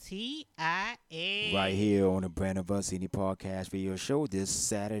girl, T.I.A. Right here on the Brand of Us Indie Podcast Radio Show this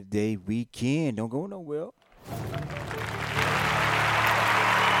Saturday weekend. Don't go nowhere.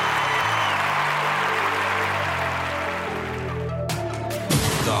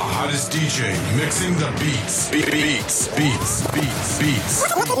 The hottest DJ mixing the beats. Beats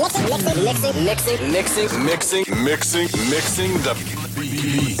mixing the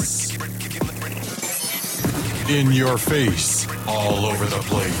beats. In your face, all over the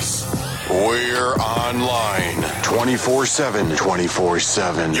place. We're online 24/7.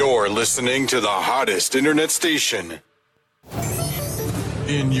 24/7. You're listening to the hottest internet station.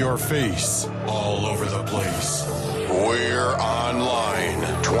 In your face, all over the place. We're online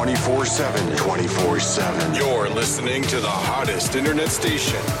 24/7. 24/7. You're listening to the hottest internet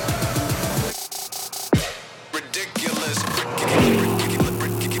station.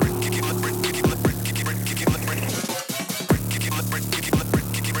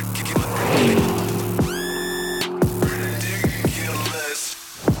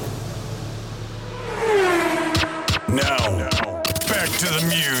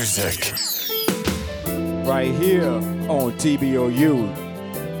 Music. Right here on TBOU.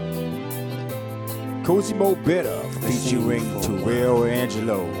 Cosimo Better featuring Terrell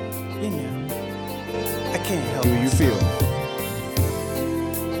Angelo. You know, I can't help Do you feel?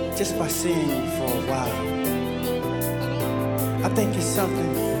 Just by seeing you for a while, I think it's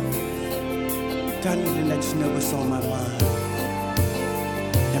something that I need to let you know what's on my mind.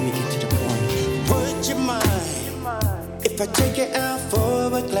 Let me get to the point. Would you mind if I take you out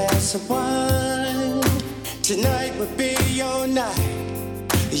for a glass of wine? Tonight would be your night.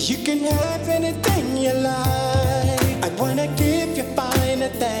 You can have anything you like. I wanna give you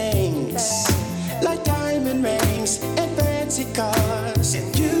finer things, like diamond rings and fancy cars. And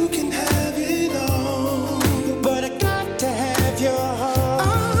you can have it all, but I got to have your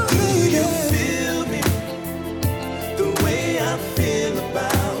heart. Do you feel me the way I feel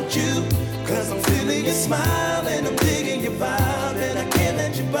about you? 'Cause I'm feeling your smile and I'm digging your vibe, and I can't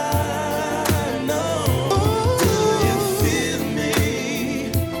let you by. No. Do you feel me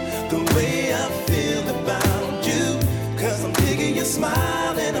the way I feel about you? 'Cause I'm digging your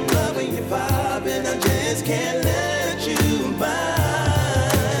smile and I'm loving your vibe, and I just can't let you by.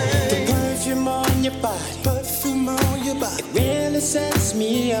 The perfume on your body, it really sets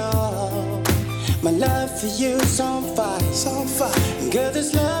me off. My love for you's on fire, Girl,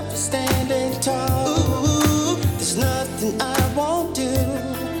 this love is standing tall. Ooh, there's nothing I won't do.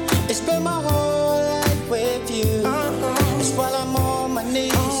 It's spend my whole life with you. It's while I'm on my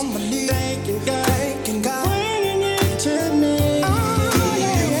knees, thanking God, bringing it to me. Do you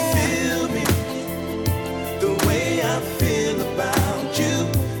feel me the way I feel about you?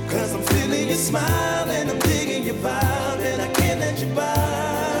 'Cause I'm feeling your smile and I'm digging your vibe, and I can't let you by.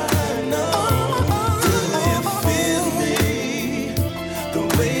 No.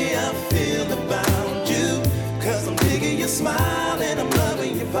 Smile and I'm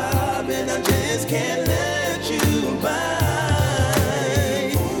loving your vibe, and I just can't let you by.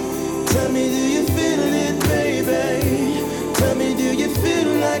 Tell me, do you feel it, baby? Tell me, do you feel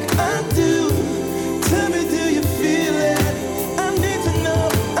like I do? Tell me, do you feel it? I need to know,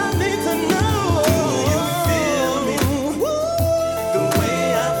 I need to know. Do you feel me the way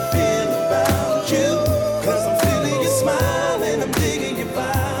I feel about you? 'Cause I'm feeling your smile and I'm digging your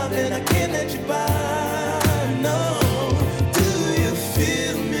vibe, and I can't let you by. No.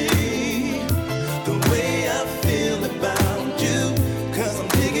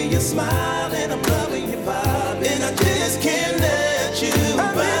 Smile and I'm loving your vibe, and I just can't let you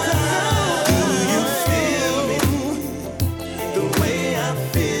by. Do you feel me the way I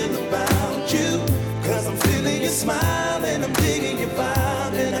feel about you? 'Cause I'm feeling your smile and I'm digging your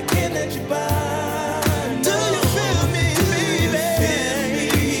vibe, and I can't let you by. Do you feel me, baby? Do you feel me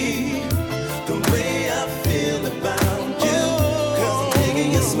the way I feel about you? 'Cause I'm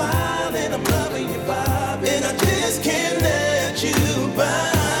digging your smile and I'm loving your vibe, and I just can't let you by.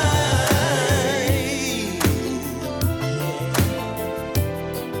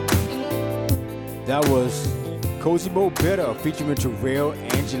 That was Cosimo Better featuring Terrell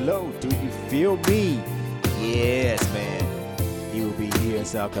Angelo. Do you feel me? Yes, man. He will be here in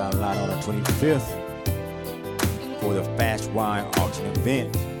South Carolina on the 25th for the Fast Wine Auction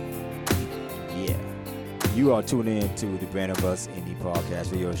event. Yeah. You are tuning in to the Brand of Us Indie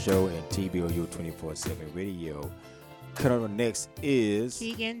Podcast Radio Show and TBOU 24/7 Radio. Coming up next is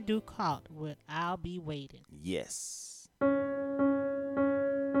Keegan Ducalt with I'll Be Waiting. Yes.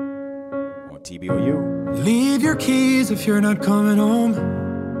 TBOU. Leave your keys if you're not coming home.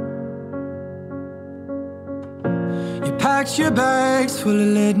 You packed your bags full of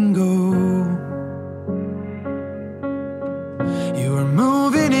letting go. You were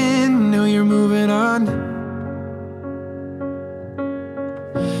moving in, now you're moving on.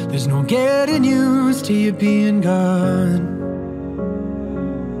 There's no getting used to you being gone.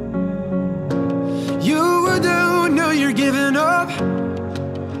 You were down, now you're giving up.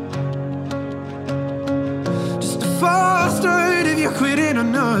 False start if you're quitting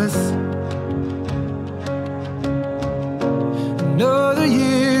on us.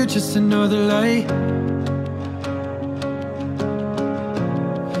 just another lie.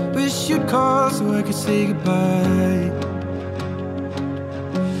 Wish you'd call so I could say goodbye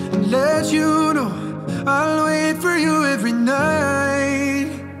and let you know I'll wait for you every night.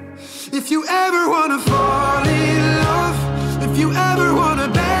 If you ever wanna fall in love, if you ever wanna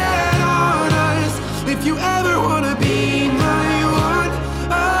bet on us, if you ever wanna be my one,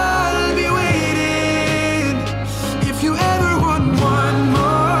 I'll be waiting. If you ever want one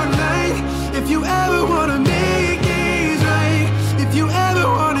more night, if you ever wanna make things right, if you ever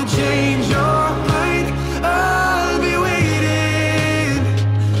wanna change your mind, I'll be waiting.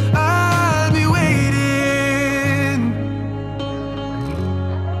 I'll be waiting.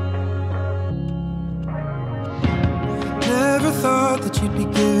 Never thought that you'd be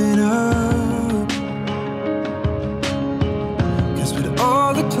giving up, 'cause with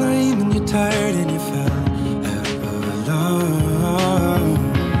all the claiming you're tired and you fell out of love.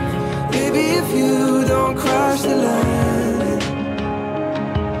 Baby, if you don't crash the land,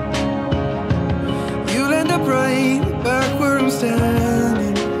 you'll end up right back where I'm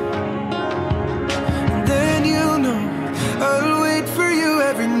standing. And then you'll know I'll wait for you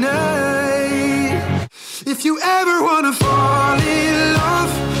every night. If you ever wanna fall in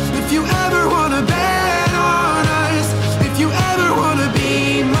love, if you ever wanna bet on us, if you ever wanna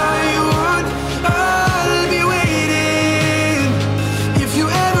be my one, I'll be waiting. If you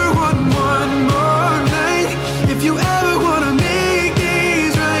ever want one more night, if you ever wanna make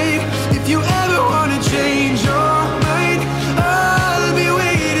things right, if you ever wanna change your mind, I'll be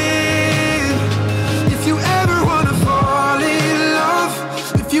waiting. If you ever wanna fall in love,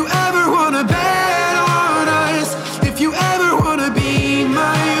 if you ever wanna bet on us, if you ever wanna be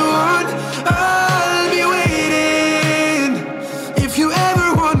my one, I'll be waiting. If you ever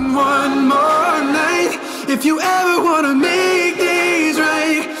want one more night, if you ever wanna make things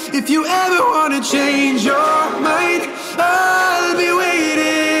right, if you ever wanna change your mind, I'll be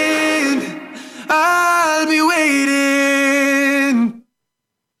waiting. I'll be waiting.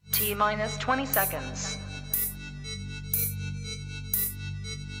 T-minus 20 seconds.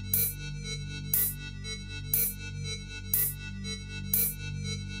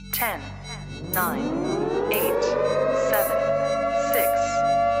 10, 9, 8, 7, 6,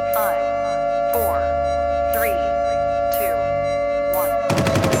 5, 4, 3, 2, 1.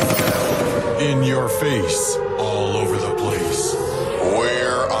 In your face, all over the place.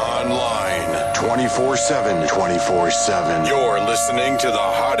 We're online 24/7. 24/7. You're listening to the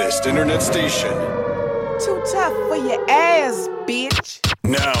hottest internet station. Too tough for your ass, bitch.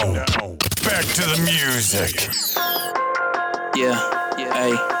 Now, back to the music. Yeah,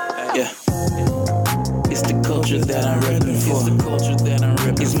 hey, yeah. It's the culture that I'm repping for.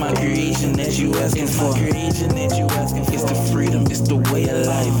 It's my creation that you asking for. It's the freedom, it's the way of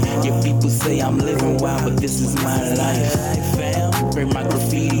life. Yeah, people say I'm living wild, but this is my life. Bring my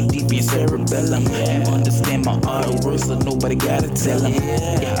graffiti deep in cerebellum. You understand my artwork, so nobody gotta tell them.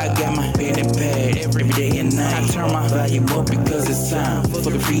 Yeah, I got my pen and pad every day and night. I turn my volume up because it's time for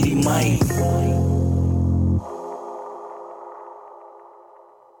Graffiti Mic.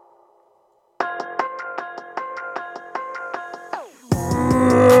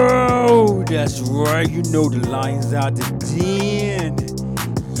 That's right, you know the lion's out the den.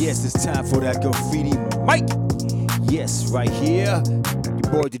 Yes, it's time for that Graffiti Mic. Yes, right here.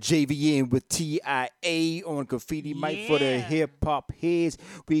 Your boy Djayvoyn with T.I.A. on Graffiti Mic for the hip hop heads.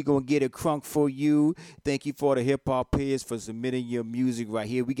 We gonna get a crunk for you. Thank you for the hip hop heads for submitting your music right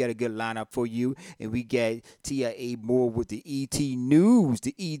here. We got a good lineup for you, and we got T.I.A. more with the ET News,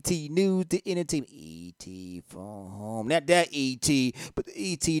 the entertainment. ET from home, not that ET, but the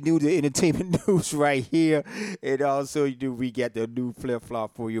ET News, the entertainment news right here. And also, we got the new flip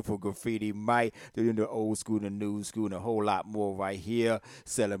flop for you for Graffiti Mic. They're the old school, the new school, and a whole lot more right here.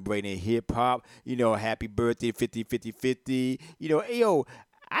 Celebrating hip hop, happy birthday, 50-50-50. Yo,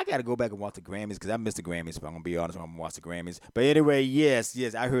 I gotta go back and watch the Grammys because I missed the Grammys. But I'm gonna be honest, I'm gonna watch the Grammys. But anyway, yes,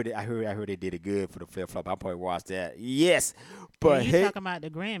 I heard it. I heard they did it good for the flip flop. I'll probably watch that. Yes, but you talking about the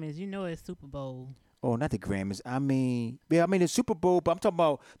Grammys? It's Super Bowl. Oh, not the Grammys. I mean the Super Bowl. But I'm talking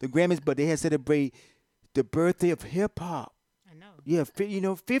about the Grammys. But they had celebrate the birthday of hip hop. I know. Yeah,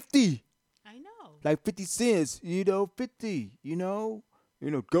 50. I know. Like 50 cents. 50.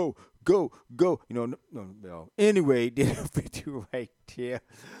 Go. No. Anyway, they're 50 right there.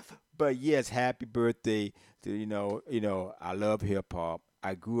 But yes, happy birthday to, I love hip hop.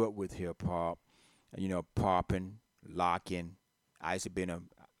 I grew up with hip hop, popping, locking.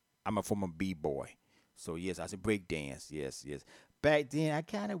 I'm a former B-boy. So yes, I said break dance. Yes. Back then, I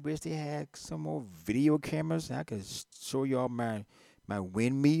kind of wish they had some more video cameras. I could show y'all my my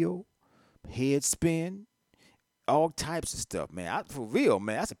windmill, head spin, all types of stuff, man. For real,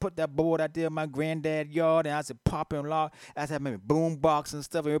 man. I said put that board out there in my granddad yard, and I said pop and lock. I said maybe boom box and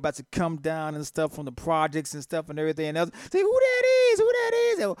stuff. Everybody to come down and stuff from the projects and stuff and everything else. Say who that is? Who that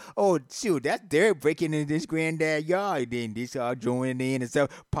is? Oh shoot, that's Derek breaking in this granddad yard. Then they start joining in and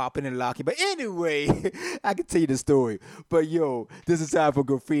stuff, popping and locking. But anyway, I can tell you the story. But yo, this is time for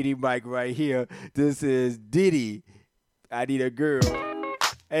Graffiti Mic right here. This is Diddy. I Need a Girl.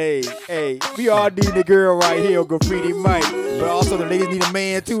 Hey, we all need a girl right here on Graffiti Mic. But also the ladies need a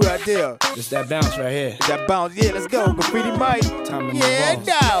man too right there. It's that bounce right here. It's that bounce. Yeah, let's go. Graffiti Mic. Time to yeah, move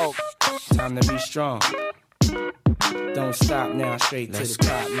on. dog. Time to be strong. Don't stop now, straight to the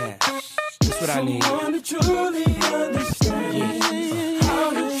top now. That's what I need. Come on, that's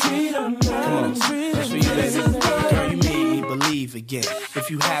for you, baby. Girl, you made me believe again. If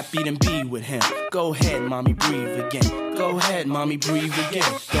you happy, then be with him. Go ahead, mommy, breathe again. Go ahead, mommy, breathe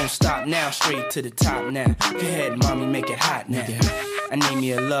again. Don't stop now, straight to the top now. Go ahead, mommy, make it hot now. I need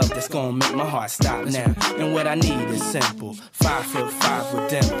me a love that's gonna make my heart stop now. And what I need is simple. 5'5" with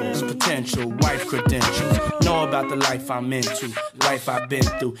dimples, potential wife credentials. Know about the life I'm into, life I've been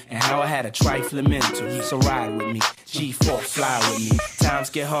through, and how I had a trifling mental. So ride with me, G4, fly with me. Times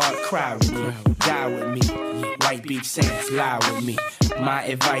get hard, cry with me, die with me. White Beach Saints, lie with me. My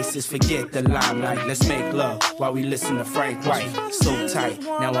advice is forget the limelight. Let's make love while we listen to Frank White. So tight,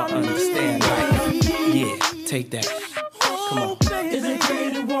 now I understand life. Yeah, take that. Come on. Is a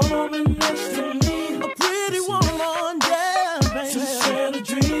pretty woman next to me? A pretty woman, yeah, baby. To share the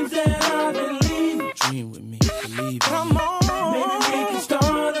dreams that I believe. Dream with me, believe. Come on. Maybe we can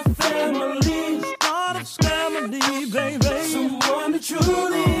start a family. Start a family, baby. Someone that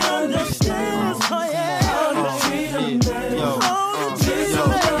truly understands. Oh, yeah.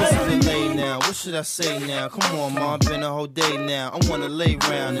 What should I say now? Come on, ma, been a whole day now. I wanna lay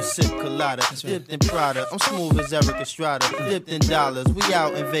round and sip colada, dipped in Prada. I'm smooth as Eric Estrada, dipped in dollars. We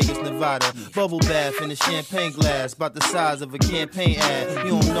out in Vegas, Nevada. Bubble bath in a champagne glass, about the size of a campaign ad.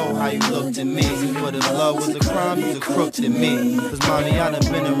 You don't know how you looked at me, but if love was a crime, you'd have crooked at me. Cause mommy, I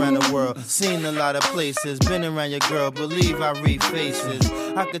done been around the world, seen a lot of places, been around your girl, believe I read faces.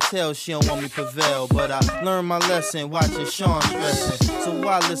 I could tell she don't want me prevail, but I learned my lesson watching Sean stressing. So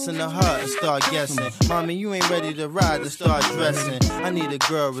why listen to her and start guessing? Mommy, you ain't ready to ride to start dressing. I need a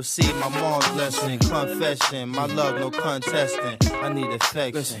girl, receive my mom's blessing. Confession, my love, no contesting. I need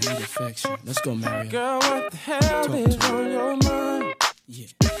affection. Listen, I need affection. Let's go, Mario. Girl, what the hell is on your mind? Yeah.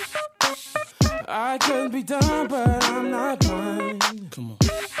 I could be done, but I'm not blind. Come on.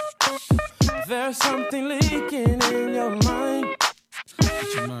 There's something leaking in your mind.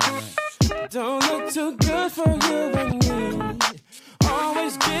 Get your mind right. Don't look too good for you and me.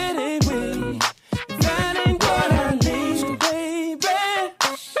 Always getting weak. That ain't what I need, baby.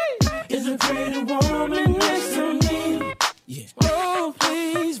 Is a pretty woman next to me. Yeah. Oh,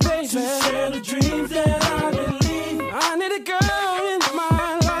 please, baby. To share the dreams that I believe. I need a girl in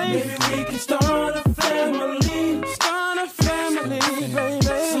my life. Maybe we can start a family. Start a family, baby.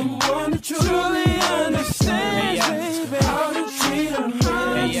 Someone that truly understands, baby. How to treat them,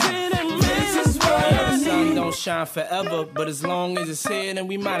 how to treat them. This is what I need. Sun don't shine forever, but as long as it's here, then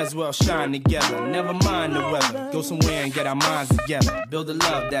we might as well shine together. Never mind the weather. Go somewhere and get our minds together. Build a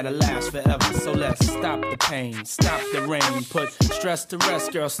love that'll last forever. So let's stop the pain, stop the rain. Put stress to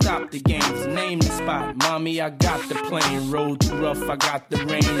rest, girl, stop the games. Name the spot, mommy, I got the plane. Road too rough, I got the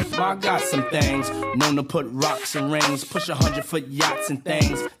rain. I got some things, known to put rocks and rings. Push 100-foot yachts and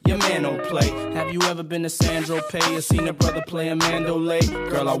things. Your man don't play. Have you ever been to Sandro Pay or seen a brother play a mandolay?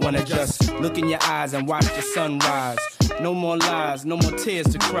 Girl, I wanna just look in your eyes and watch the sunrise. No more lies, no more tears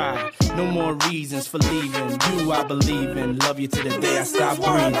to cry. No more reasons for leaving. You I believe in. Love you to the day I stop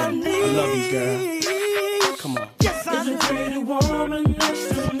breathing. I love you, girl. Come on. Yes, I need a pretty woman next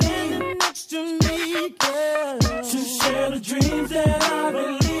to me, girl. To share the dreams that I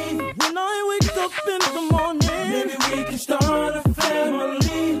believe. When I wake up in the morning, maybe we can start a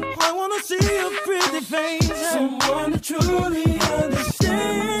family. I wanna see a pretty face, someone that truly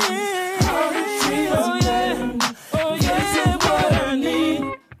understands how to treat us. Oh yeah, that's what I need.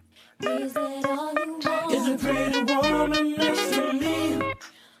 Is that all you want? Is a pretty woman next to me.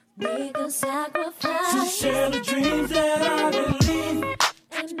 Make a sacrifice to share the dreams that I believe.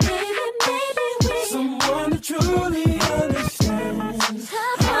 And maybe we someone that truly understands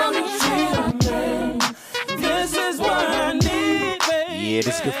how to treat a man. This is what I need, baby. Yeah,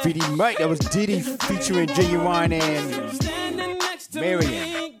 this is Graffiti Mic. That was Diddy featuring Djayvoyn and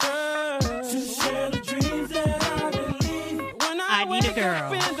Marion. I need a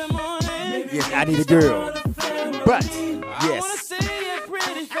girl. Yes, I need a girl. But, yes,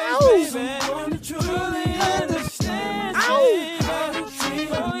 pretty face, baby. Someone to truly understand. Oh yeah.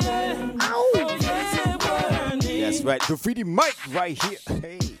 Oh yeah. That's right. Graffiti Mic right here.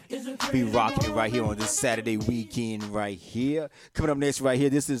 Hey. Be rocking it right here on this Saturday weekend right here. Coming up next right here,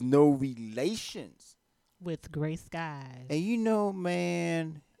 this is No Relations. With Gray Skies. And you know,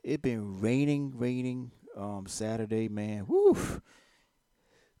 man, it been raining Saturday, man. Woo.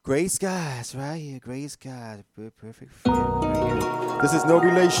 Gray skies right here. Gray skies. Perfect fit right here. This is No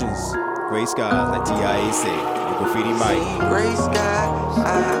Relations. Gray skies, like T.I.A said. The Graffiti Mic. Gray skies.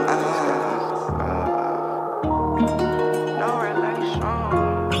 No relation.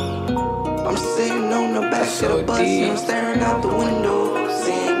 I'm sitting on the back of the bus and I'm staring out the window,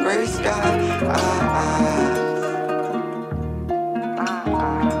 seeing gray skies.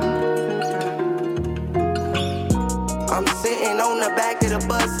 I'm sitting on the back of the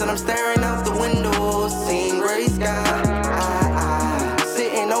bus and I'm staring out the window, seeing gray skies.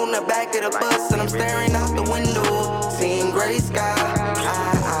 Sitting on the back of the bus and I'm staring out the window, seeing gray skies.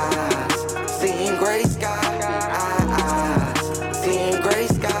 Seeing gray skies. Seeing gray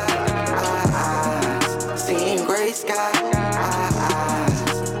skies. Seeing gray skies.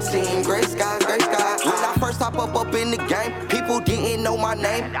 Seeing gray skies, gray skies. When I first hop up in the game, people didn't know my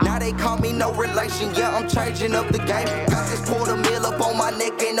name. Now they call me No Relation. Yeah, I'm changing up the game. Got this $250 up on my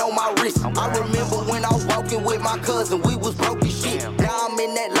neck and on my wrist. I remember when I was walking with my cousin, we was broke as shit. Now I'm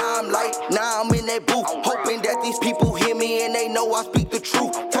in that limelight, now I'm in that booth, hoping that these people hear me and they know I speak the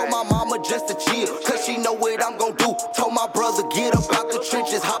truth. Told my mama just to chill, cause she know what I'm gon' do. Told my brother get up out the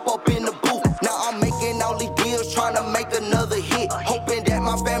trenches, hop up in the booth. Now I'm making all these deals, trying to make another hit, hoping that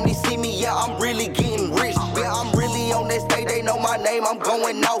my family see me. Yeah, I'm really getting rich. Yeah, I'm really on that stage, they know my name, I'm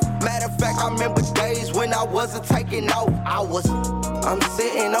going off. Matter of fact, I remember days when I wasn't taking off. I'm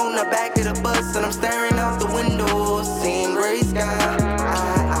sitting on the back of the bus and I'm staring out the window, seeing gray skies.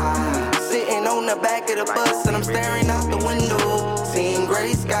 Sitting on the back of the bus and I'm staring out the window, seeing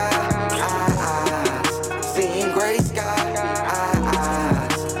gray skies. Seeing gray skies.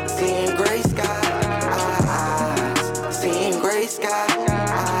 Seeing gray skies. Seeing gray skies.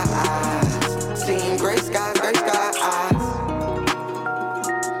 Seeing gray skies, gray skies.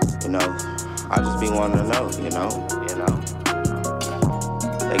 You know, I just be wanting to know, you know.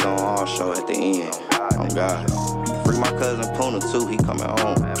 They gon' all show at the end. Oh God. Free my cousin Puna too, he coming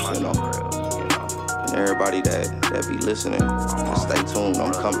home, you know. And everybody that be listening, just stay tuned,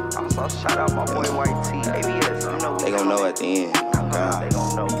 I'm coming. Also shout out my boy White T, ABS. They gon' know at the end. Oh God. They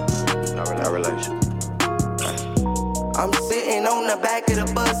gon' know. No relation. I'm sitting on the back of the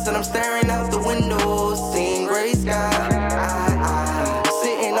bus and I'm staring out the window, seeing gray skies.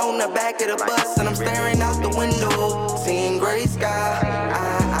 Sitting on the back of the bus and I'm staring out the window, seeing gray skies.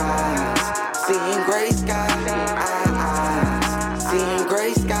 Seeing gray skies. Seeing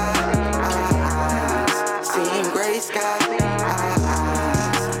gray skies. Seeing gray skies.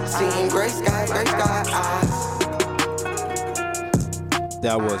 Seeing gray skies, gray skies.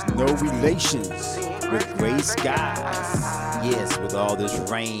 That was No Relations with Gray Skies. Yes, with all this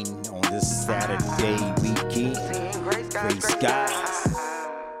rain on this Saturday weekend. Gray skies.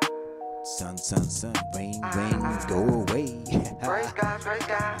 Sun, rain, go away.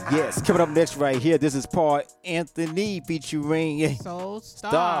 Yes, coming up next right here, this is Paul Anthony featuring Soul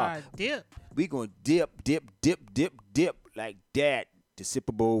Star Dip. We gonna dip like that. The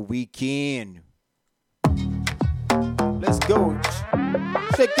Super Bowl weekend. Let's go.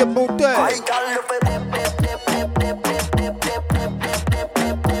 Shake your booty.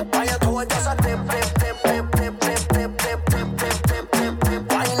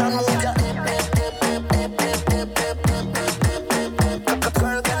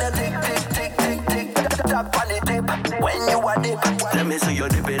 Let me see you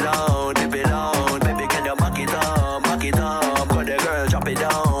dip it on, baby, can you back it up, got the girl, drop it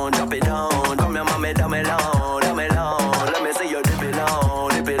down, come here, mommy, damn it long, let me see you dip it on,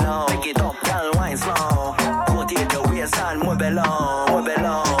 pick it up, girl, wine slow, rotate your waist and move it long,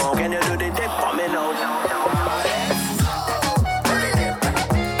 can you do the dip for me now?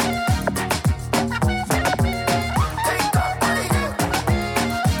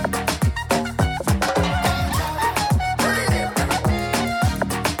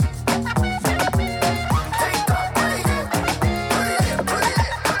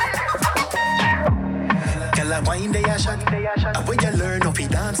 Wine they a shot, and when you learn if you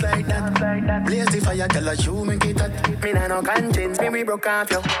dance like that, blaze the fire, tell us you make it hot. Me nah no conscience, me broke off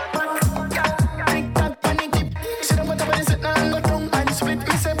you. Tick tock on the tip, sit down whatever they sit now and go down and split.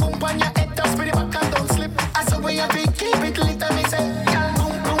 Me say boom on your head, just spin it back and don't slip. I saw where you be, keep it lit, and me say, girl,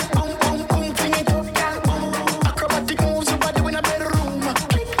 boom, fling it up, girl, boom. Acrobatic moves, your body in a bedroom.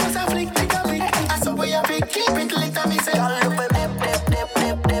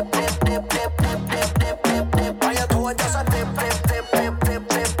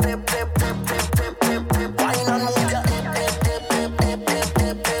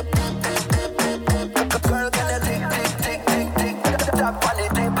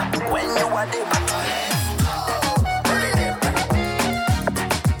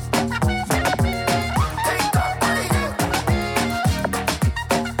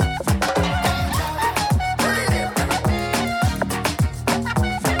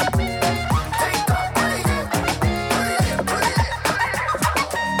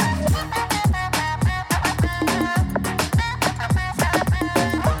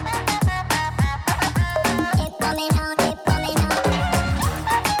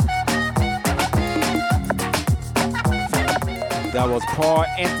 Paul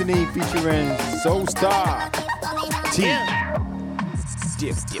Anthony featuring Soul Star. T.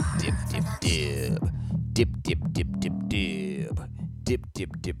 Dip, dip, dip, dip, dip. Dip, dip, dip, dip, dip. Dip,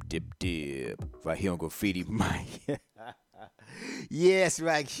 dip, dip, dip, dip. Right here on Graffiti Mic. Yes,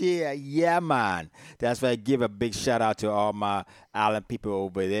 right here. Yeah, man. That's right. Give a big shout out to all my island people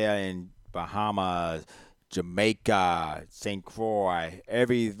over there in Bahamas, Jamaica, St. Croix,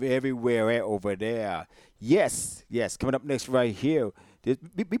 everywhere over there. Yes, yes. Coming up next right here, we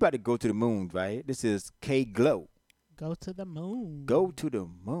about to go to the moon, right? This is K Glow. Go to the moon. Go to the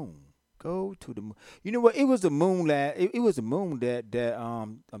moon. Go to the moon. You know what? It was the moon it was the moon that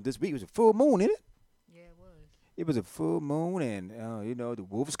this week. It was a full moon, isn't it? Yeah, it was. It was a full moon, and you know, the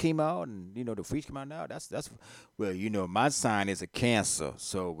wolves came out, and you know, the freaks came out. Now that's well, you know, my sign is a Cancer,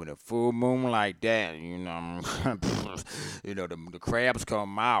 so when a full moon like that, you know, you know, the crabs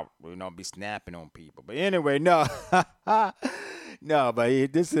come out, you know, be snapping on people. But anyway, no, no,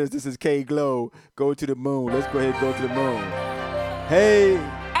 but this is K Glow. Go to the moon. Let's go ahead and go to the moon. Hey,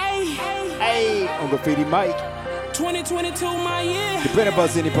 on Graffiti Mic. 2022, my year. The Brand of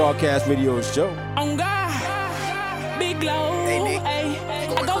Us Indie Podcast Radio Show. On God, big glow. Ay,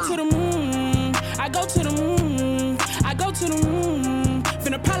 I go to the moon. I go to the moon. I go to the moon.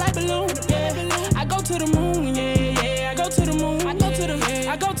 Finna pop like balloon. Yeah. I go to the moon. Yeah, yeah. I go to the moon. I go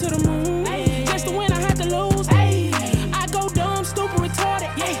to the moon. Just the win, I had to lose. Ay, I go dumb, stupid,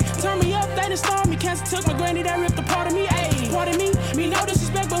 retarded. Yeah, turn me up, they done starved me. Cancer took my granny, that ripped a part of me. Ay, part of me. Me no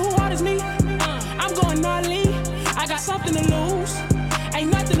disrespect, but who hard is me? I'm going gnarly. I got something to lose.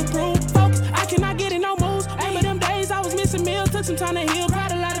 Ain't nothing to prove. Folks, I cannot get in no moves. Remember them days I was missing meals. Took some time to heal.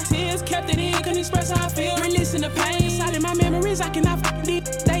 Cried a lot of tears. Kept it in. Couldn't express how I feel. Releasing the pain. Inside of my memories. I cannot deep.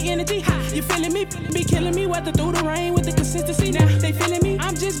 They energy. Ha, you feeling me? Be killing me. Weather through the rain with the consistency. Now they feeling me.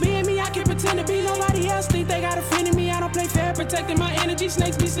 I'm just being me. I can't pretend to be nobody else. Think they got a friend in me. I don't play fair. Protecting my energy.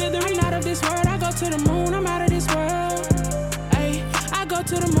 Snakes be slithering. I'm not of this world. I go to the moon. I'm out of this world. Ay, I go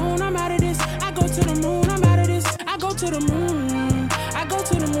to the moon. I'm out of this. I go to the moon. I'm out of this. I go to the moon. I go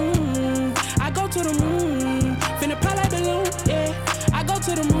to the moon. I go to the moon. Finna pop like balloon. Yeah. I go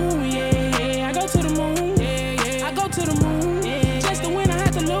to the moon. Yeah, yeah. I go to the moon. Yeah, yeah. I go to the moon. Yeah. Just the win, I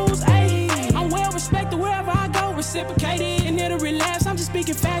had to lose. Ayy. I'm well respected wherever I go. Reciprocated and it'll relapse. I'm just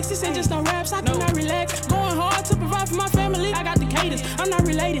speaking facts. This ain't just no raps. I do not relax. Going hard to provide for my family. I got the cadence. I'm not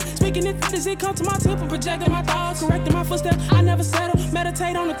related. Speaking it as it come to my temple. Projecting my thoughts. Correcting my footsteps. I never settle.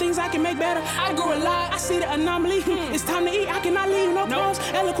 Meditate on the things I can make better. I grew a lot. I see the anomaly. It's time to eat. I cannot leave no crumbs.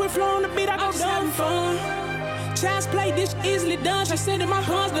 Eloquent flow on the beat. I go just having fun. Child's play, this easily done. Transcending my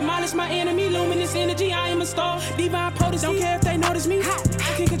puns, demolish my enemy. Luminous energy, I am a star. Divine potency, don't care if they notice me.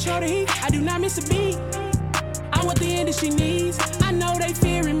 I can control the heat, I do not miss a beat. I'm what the industry needs. I know they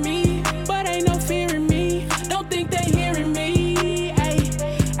fearing me, but ain't no fear in me. Don't think they hearing me. Ay,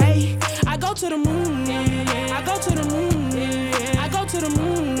 ay, I go to the moon. Yeah. I go to the moon. Yeah. I go to the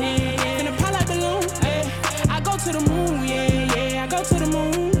moon. Yeah. In a pop like balloon. Ay, I go to the moon. Yeah, yeah. I go to the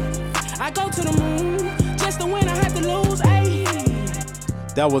moon. I go to the moon. Just the win, I had to lose. Ay.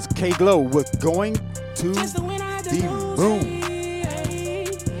 That was K Glow with Going to Just the win, I had to the lose. Moon. Ay.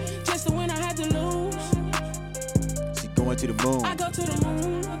 Just the win, I had to lose. She going to the moon. I go to the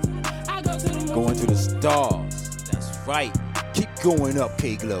moon. I go to the moon. Going to the stars. That's right. Keep going up,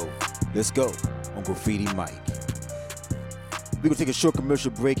 K Glow. Let's go on Graffiti Mic. We're going to take a short commercial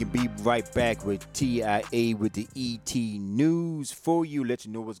break and be right back with T.I.A. with the ET News for you. Let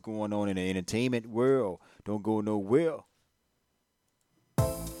you know what's going on in the entertainment world. Don't go nowhere.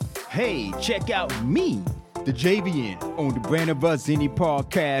 Hey, check out me, the Djayvoyn, on the Brand of Us Indie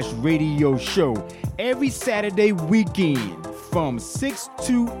Podcast Radio Show every Saturday weekend from 6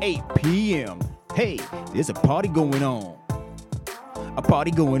 to 8 p.m. Hey, there's a party going on. A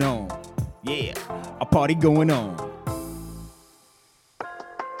party going on. Yeah, a party going on.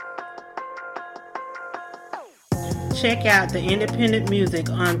 Check out the independent music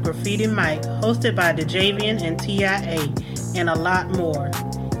on Graffiti Mic, hosted by Djayvoyn and T.I.A, and a lot more,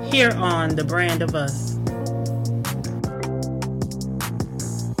 here on The Brand of Us.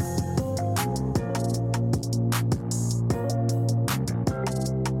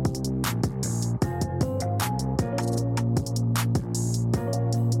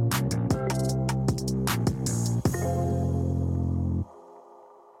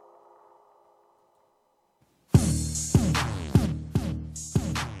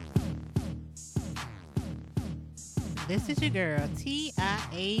 This is your girl,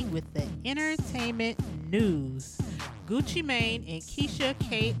 T.I.A, with the entertainment news. Gucci Mane and Keisha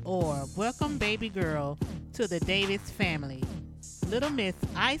K. Orr welcome baby girl to the Davis family. Little Miss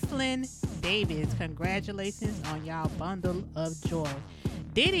Iceland Davis. Congratulations on y'all bundle of joy.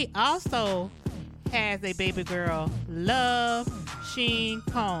 Diddy also has a baby girl, Love Sean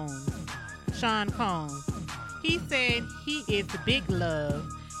Combs. He said he is Big Love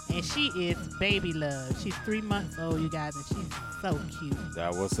and she is Baby Love. She's 3 months old, you guys, and she's so cute.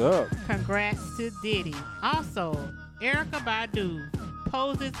 That what's up. Congrats to Diddy. Also, Erykah Badu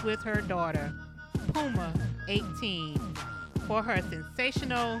poses with her daughter, Puma, 18, for her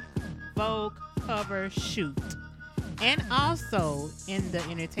sensational Vogue cover shoot. And also, in the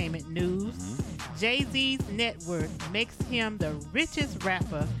entertainment news, Jay-Z's net worth makes him the richest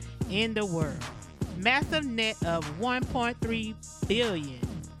rapper in the world. Massive net of $1.3 billion.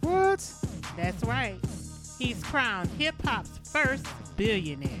 What? That's right. He's crowned hip-hop's first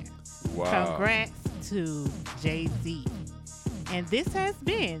billionaire. Wow. Congrats to Jay-Z. And this has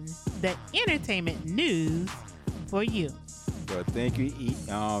been the entertainment news for you. Well, thank you,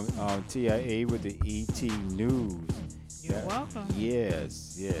 T.I.A. with the ET News. You're welcome.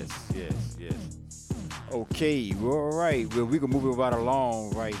 Yes. Okay, well, all right. Well, we can move it right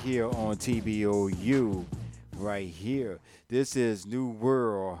along right here on TBOU right here. This is New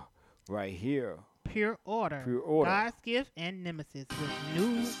World right here. Pure Order. God's Gift and Nemesis with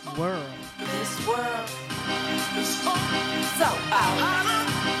New World. This world so out,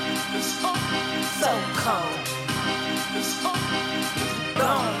 so cold.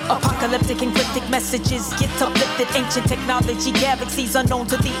 Apocalyptic and cryptic messages get uplifted. Ancient technology, galaxies unknown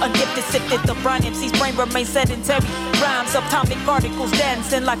to the ungifted. Sifted the brine MC's brain remains sedentary. Rhymes, atomic particles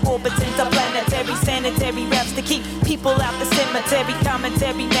dancing like orbits interplanetary. Sanitary raps to keep people out the cemetery.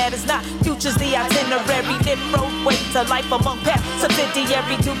 Commentary matters not, future's the itinerary. Lit roadway to life among paths.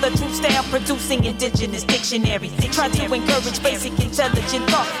 Subsidiary to the truth style, producing indigenous dictionary. Try to encourage basic intelligent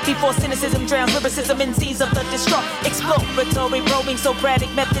thought before cynicism drowns lyricism in seas of the distraught. Exploratory probing, Socratic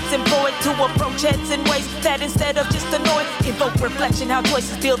methods employed to approach heads in ways that instead of just annoy, evoke reflection. How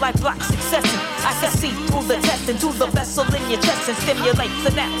choices build like blocks successive. I can see through the test into the vessel in your chest and stimulate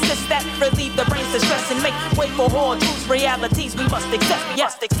synapses that relieve the brain's distress and make way for whole truths, realities we must accept.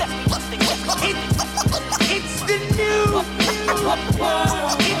 Yes, accept. It's the new world.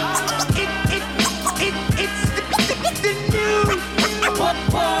 It's the new world.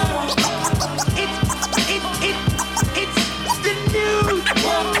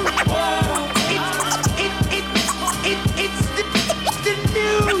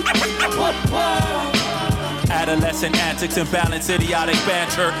 Adolescent antics and balance, idiotic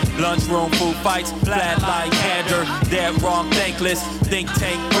banter, lunchroom food fights, flatline candor, dead wrong, thankless, think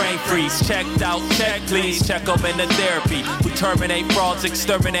tank brain freeze, checked out, check please, check up in the therapy. We terminate frauds,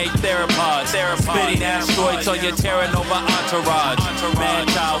 exterminate theropods, spitting asteroids on your Terra Nova entourage. Man,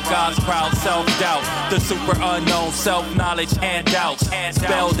 child, God's proud, self-doubt, the super unknown, self-knowledge handouts,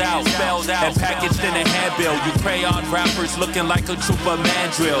 spelled out, and packaged in a handbill. You crayon rappers looking like a troop of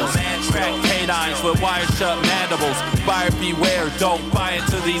mandrills, crack canines with wire shut mandibles. Buyer beware, don't buy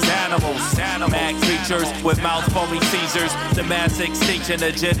into these animals. Mad creatures with mouth foamy Caesars. The mass extinction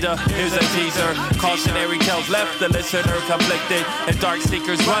agenda, here's a teaser. Cautionary tales left the listener conflicted. And dark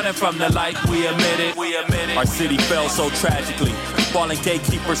seekers running from the light, we admit it. Our city fell so tragically. Fallen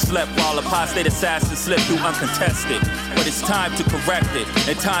gatekeepers slept while apostate assassins slipped through uncontested. But it's time to correct it,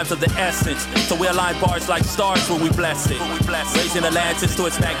 in times of the essence. So we align bars like stars when we bless it. Raising the lances to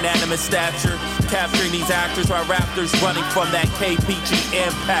its magnanimous stature. Capturing these actors while raptors running from that KPG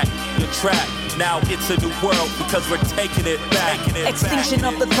impact. You're trapped. Now it's a new world because we're taking it back. Extinction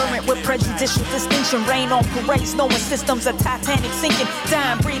of the current with prejudicial distinction. Rain on parades, knowing systems of Titanic sinking.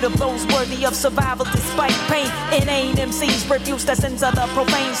 Dying breed of those worthy of survival despite pain. Inane MCs refuse the sins of the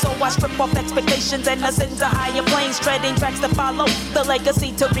profane. So I strip off expectations and ascend to higher planes. Treading tracks to follow, the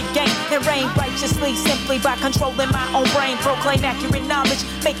legacy to regain. And reign righteously simply by controlling my own brain. Proclaim accurate knowledge,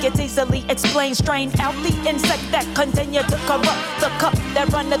 make it easily explained. Strain out the insect that continue to corrupt. The cup that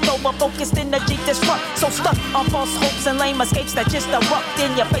runneth over, focused energy disrupt. So stuck on false hopes and lame escapes that just erupt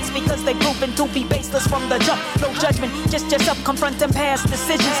in your face because they proven to be baseless from the jump. No judgment, just yourself confronting past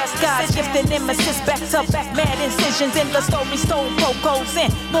decisions. God's gifted nemesis, back to back, mad incisions in the story. Stole pro goes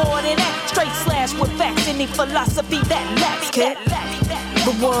in more than that. Straight slash with facts, any philosophy that lacks, kid.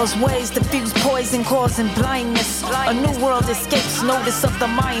 The world's ways diffuse poison, causing blindness. A new world escapes notice of the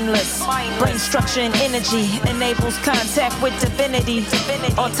mindless. Brain structure and energy enables contact with divinity.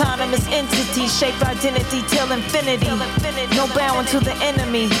 Autonomous entities shape identity till infinity. No bowing to the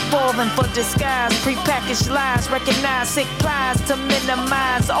enemy, falling for disguise. Prepackaged lies, recognize sick plies to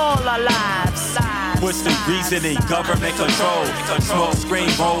minimize all our lives. Twisted reasoning, government control. Smoke screen,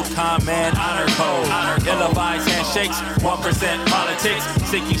 roll, command, honor code. Ill-advised handshakes, 1% politics.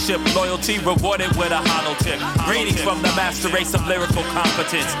 Sinking ship loyalty, rewarded with a hollow tip. Greetings from the master race of lyrical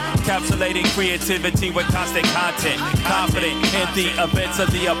competence. Encapsulating creativity with constant content. Confident in the events of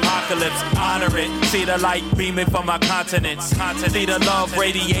the apocalypse. Honor it, see the light beaming from my continents. See the love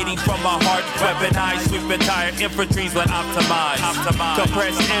radiating from my heart. Weaponized, sweep entire infantries when optimized.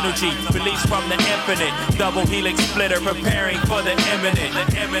 Compressed energy, released from the infinite. Double helix splitter, preparing for the imminent.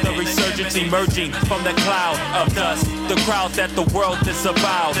 The resurgence emerging from the cloud of dust. The crowd that the world disavows.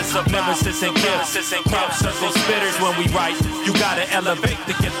 Nemesis and gifts, crop circle spitters when we write. You gotta elevate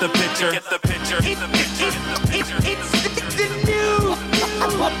to get the picture. It's the new.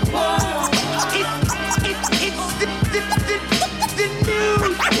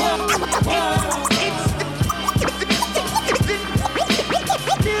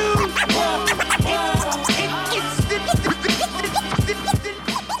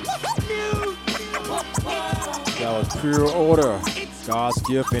 That was Pure Order, God's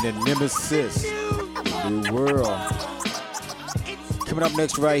gift and a nemesis, New World. Coming up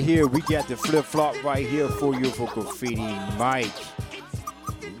next right here, we got the flip-flop right here for you for Graffiti Mic.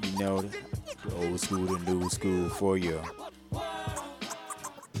 You know, the old school, the new school for you.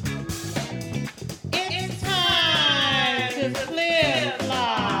 It's time to flip-flop.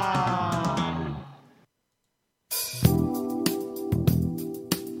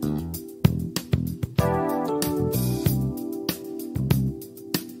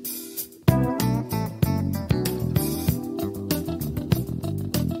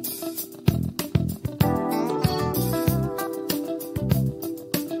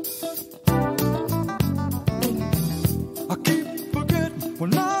 We're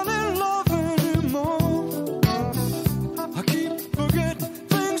not in love anymore. I keep forgetting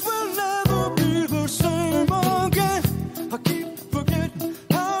things will never be the same again. I keep forgetting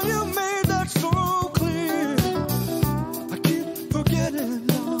how you made that so clear. I keep forgetting,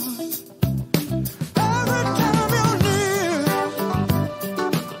 Lord. Every time you're near,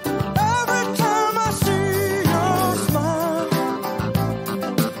 every time I see your smile,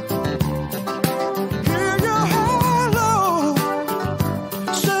 hear your hello.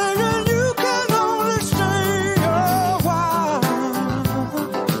 Saying you can only stay a while,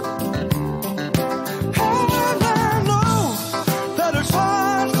 and I know that it's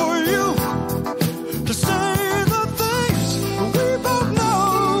hard for you to say the things we both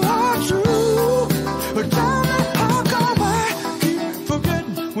know are true. But tell me how come I keep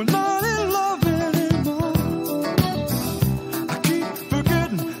forgetting we're not in love anymore. I keep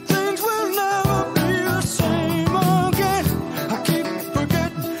forgetting things will never be the same again. I keep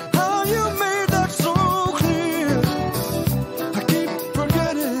forgetting how you made that so clear. I keep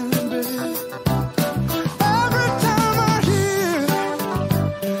forgetting, babe. Every time I hear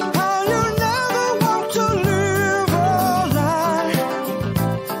how you never want to live a lie,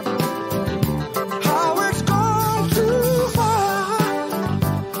 how it's gone too far,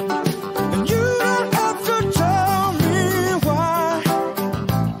 and you don't have to tell me why.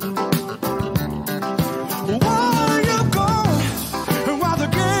 Why are you gone? And while the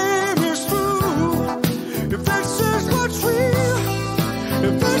game is through, if this is what's real,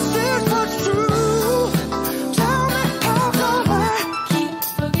 if this is what's true, tell me how come I keep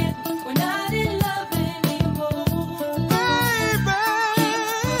forgetting we're not in love anymore, baby.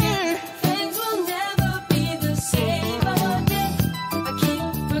 Things will never be the same again. I keep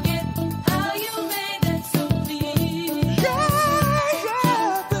forgetting how you made that so clear. Yeah,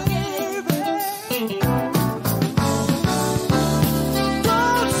 baby.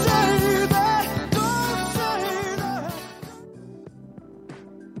 Don't say that, don't say that.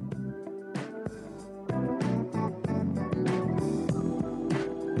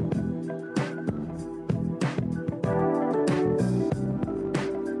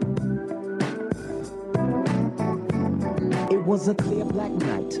 It was a clear black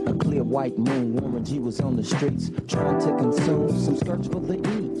night, a clear white moon. Warren G was on the streets trying to consume some skirts for the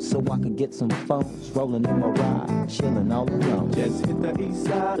E, so I could get some phones. Rolling in my ride, chilling all alone. Just hit the east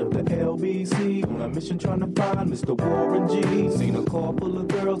side of the LBC on a mission trying to find Mr. Warren G. Seen a car full of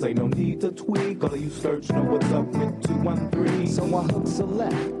girls, ain't no need to tweak. All of you search know what's up with 213. So I hooked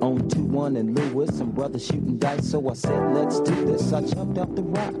select on 21 and Lewis, some brothers shooting dice. So I said, let's do this. I jumped out the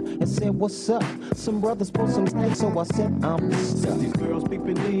ride and said, what's up? Some brothers pulled some snakes, so I said, I'm stuck. These girls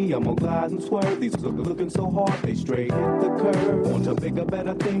peeping me, I'm gonna glide and swerve. These looking so hard, they straight hit the curve. Want to bigger,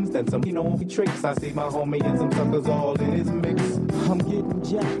 better things than some, tricks. I see my homie and some suckers all in his mix. I'm getting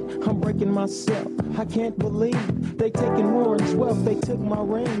jacked, I'm breaking myself. I can't believe they taking Warren's wealth. They took my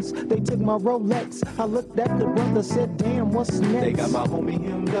rings, they took my Rolex. I looked at the brother, said, damn, what's next? They got my homie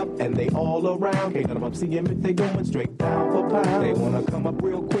hemmed up and they all around. Can't none of them see him if they going straight down for pound. They wanna come up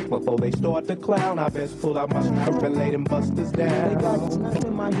real quick before they start to clown. I best pull out my strap and lay them busters down. They got nothing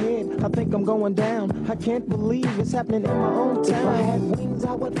in my head, I think I'm going down. I can't believe it's happening in my own town. If I had wings,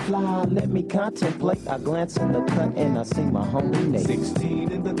 I would fly. Let me contemplate. I glance in the cut and I see my homie Nate.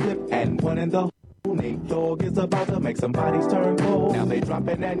 16 in the clip and 1 in the Nate Dogg is about to make some bodies turn cold. Now they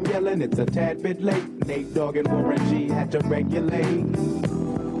dropping and yelling, it's a tad bit late. Nate Dogg and Warren G had to regulate.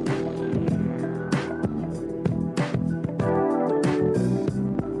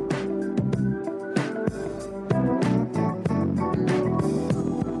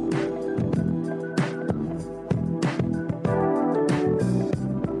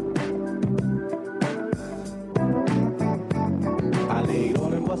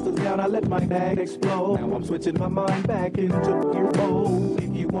 I let my bag explode. Now I'm switching my mind back into your mode.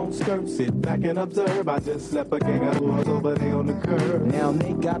 If you won't skirt, sit back and observe. I just left a gang of boys over there on the curb. Now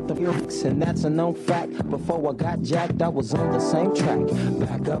they got the lyrics, and that's a known fact. Before I got jacked, I was on the same track.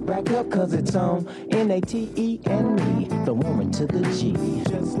 Back up, cause it's on N-A-T-E and me, the woman to the G.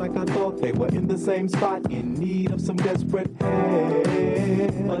 Just like I thought, they were in the same spot, in need of some desperate help.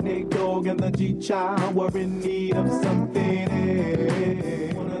 But Nate Dogg and the G-Child were in need of something else.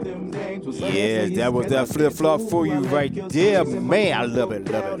 Yes, that was that flip flop for you right there, man. I love it.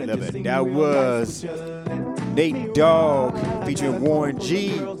 That was Nate Dogg featuring Warren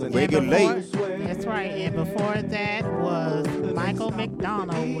G. Regulate. That's right. And before that was Michael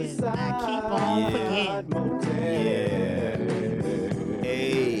McDonald with I Keep On Forgetting.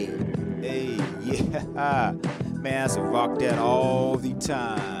 Yeah. Man, I used to rock that all the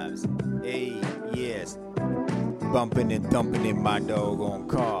times. Hey, yes. Bumping and thumping in my doggone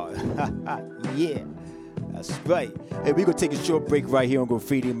car. Yeah, that's right. Hey, we're going to take a short break right here on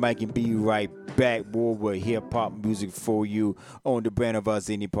Graffiti Mic and be right back. More with hip-hop music for you on the Brand of Us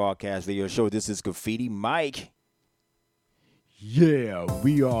Indie Podcast Radio Show. This is Graffiti Mic. Yeah,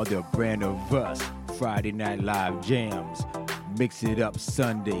 we are the Brand of Us. Friday Night Live Jams. Mix it up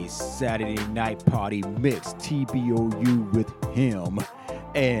Sunday, Saturday Night Party Mix. TBOU with him.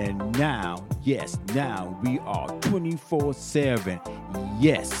 And now we are 24/7.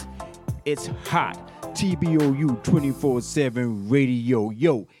 Yes, it's hot. TBOU 24/7 radio.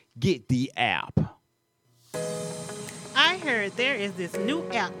 Yo, get the app. I heard there is this new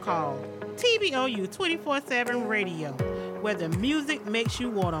app called TBOU 24/7 radio, where the music makes you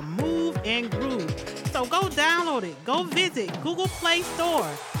want to move and groove. So go download it. Go visit Google Play Store,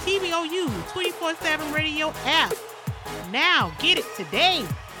 TBOU 24/7 radio app. Now, get it today.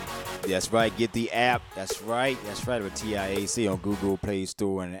 That's right. Get the app. That's right. With T.I.A. on Google Play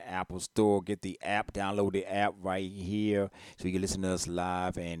Store and Apple Store. Get the app. Download the app right here so you can listen to us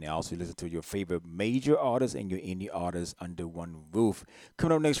live and also listen to your favorite major artists and your indie artists under one roof.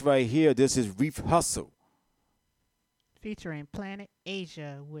 Coming up next right here, this is Reef Hustle. Featuring Planet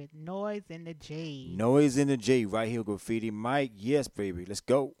Asia with Noise in the J. Noise in the J right here, Graffiti Mic. Yes, baby. Let's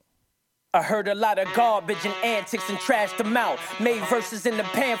go. I heard a lot of garbage and antics and trashed them out. Made verses in the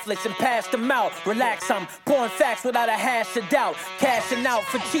pamphlets and passed them out. Relax, I'm pouring facts without a hash of doubt. Cashing out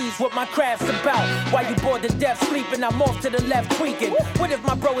for cheese, what my craft's about. While you bored to death sleeping, I'm off to the left tweaking. What if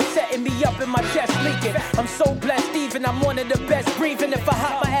my bro is setting me up and my chest leaking? I'm so blessed even, I'm one of the best breathing. If I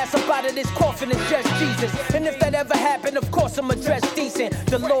hop my ass up out of this coffin, it's just Jesus. And if that ever happened, of course I'm dressed decent.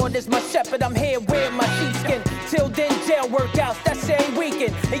 The Lord is my shepherd, I'm here wearing my sheepskin. Till then, jail workouts, that's every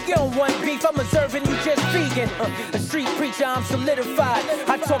weekend. And you don't want beef, I'm observing you just vegan. A street preacher, I'm solidified.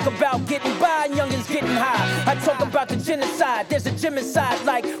 I talk about getting by and youngins getting high. I talk about the genocide, there's a gym inside.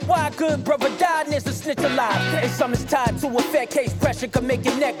 Like, why a good brother died and there's a snitch alive. And some is tied to a fair case, pressure can make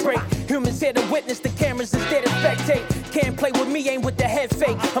your neck break. Humans here to witness, the cameras is there to spectate. Can't play with me, ain't with the head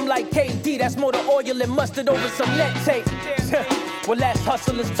fake. I'm like KD, that's more the oil and mustard over some net tape. Well, that's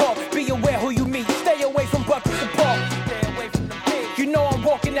hustlers talk, be aware who you meet. Stay away from buckets and park. You know I'm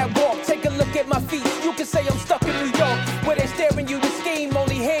walking that walk, take a look at my feet. You can say I'm stuck in New York, where they're staring you to scheme.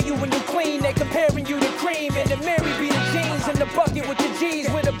 Only hear you when you clean, they're comparing you to cream. And the Mary be the jeans, in the bucket with the G's.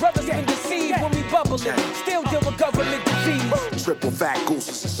 Where the brothers been deceived when we bubbling. Still deal with government disease. Triple fat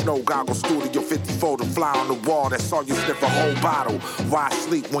gooses and snow goggles, Studio 54 to fly on the wall. That's all you sniff a whole bottle. Why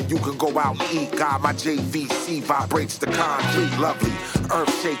sleep when you can go out and eat? God, my JVC vibrates the concrete. Lovely,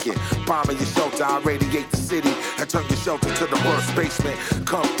 earth shaking, bombing your shelter. I radiate the city and turn your shelter to the worst basement.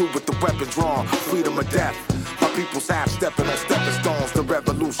 Come through with the weapons drawn, freedom or death. My people's half-stepping on stepping stones. The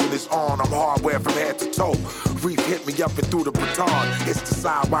revolution is on. I'm hardware from head to toe. Reef hit me up and through the baton. It's the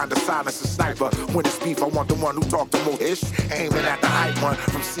sidewinder, silence, and sniper. When it's beef, I want the one who talk the most ish. Aiming at the hype one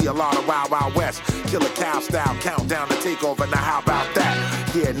from CLR to Wild Wild West. Killer cow style, countdown to takeover. Now how about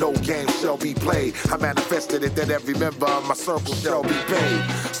that? Yeah, no game shall be played. I manifested it that every member of my circle shall be paid.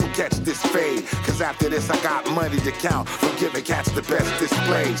 So catch this fade, cause after this I got money to count. From giving cats the best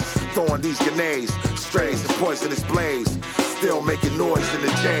displays. Throwing these grenades, strays and poisonous blaze. Still making noise in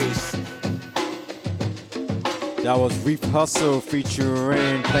the J's. That was Reef Hustle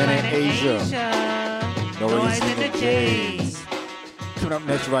featuring Planet Asia. Noise in the J's. Coming up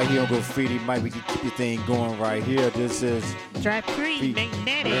next right here on Graffiti Mic, we can keep your thing going right here. This is Drive Free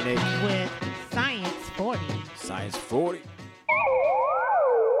Magnetic with Science 40. Science 40.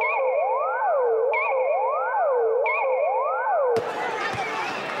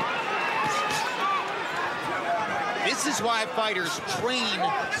 This is why fighters train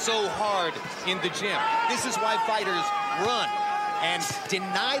so hard in the gym. This is why fighters run and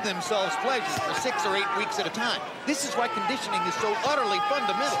deny themselves pleasure for 6 or 8 weeks at a time. This is why conditioning is so utterly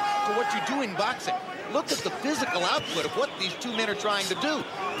fundamental to what you do in boxing. Look at the physical output of what these two men are trying to do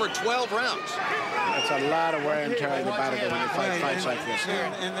for 12 rounds. That's a lot of wear and tear in the body when you fight fights like this.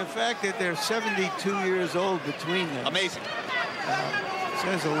 And the fact that they're 72 years old between them. Amazing.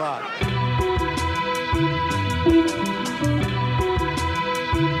 Says a lot.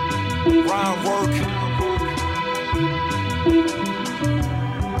 Rhyme work.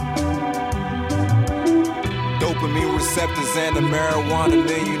 Dopamine receptors and the marijuana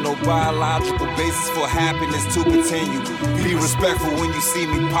menu. No biological basis for happiness to continue. Be respectful when you see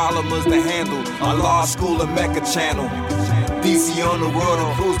me. Polymers to handle. A law school and Mecca channel. DC on the world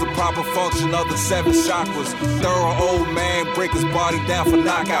improves the proper function of the 7 chakras. Thorough old man, break his body down for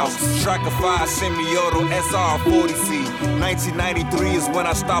knockouts. Striker 5, semi-auto, SR40C. 1993 is when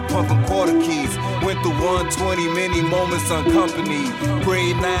I stopped pumping quarter keys. Went through 120, many moments unaccompanied.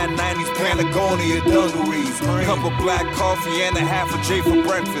 Grade 9, 90s, Patagonia dungarees. Cup of black coffee and a half a J for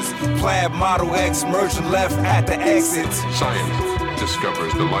breakfast. Plaid Model X, merging left at the exit. Science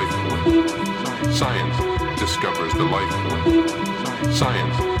discovers the life force. Science discovers the life force.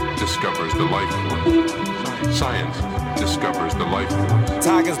 Science discovers the life force. Science discovers the life force.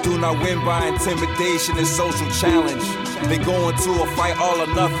 Tigers do not win by intimidation and social challenge. They go into a fight all or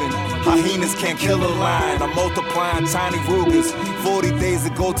nothing. Hyenas can't kill a lion. I'm multiplying tiny Rugers. 40 days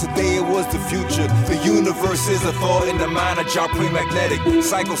ago today it was the future. The universe is a thought in the mind of J.J. Pre-magnetic.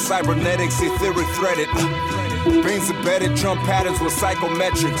 Psycho-cybernetics, etheric threaded. Brains embedded, drum patterns with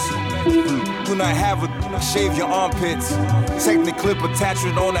psychometrics. Do not have a shave your armpits. Technic clip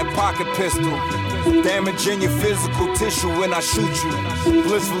attachment on that pocket pistol. Damaging your physical tissue when I shoot you.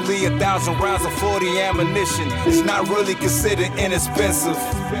 Blissfully 1,000 rounds of 40 ammunition. It's not really considered inexpensive.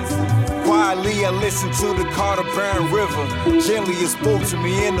 Quietly I listen to the Carter Barron River. Gently it spoke to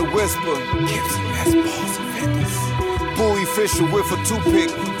me in the whisper. Gibson has balls of Venice. Bowie Fisher with a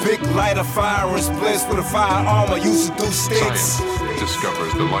toothpick. Big lighter fire and splits with a firearm. I used to do sticks. Science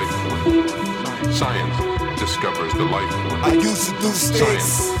discovers the life force. Science discovers the life force. I used to do sticks.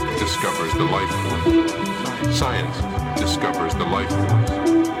 Science discovers the life force. Science discovers the life force.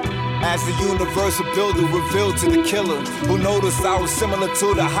 As the universal builder revealed to the killer, who noticed I was similar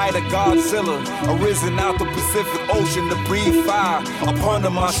to the height of Godzilla. Arisen out the Pacific Ocean to breathe fire upon the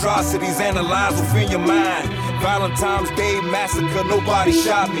monstrosities analyzed within your mind. Valentine's Day massacre, nobody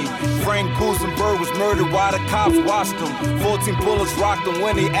shot me. Frank Gusenberg was murdered while the cops watched him. 14 bullets rocked him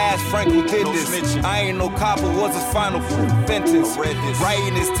when they asked Frank who did this. I ain't no copper, was his final sentence.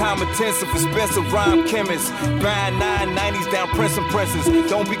 Writing is time intensive, expensive rhyme chemist. Buying 990s down Prince and Princess.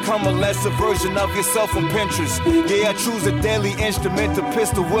 Don't become a lesser version of yourself on Pinterest. Yeah, I choose a deadly instrument to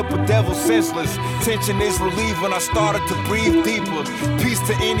pistol whip a devil senseless. Tension is relieved when I started to breathe deeper. Peace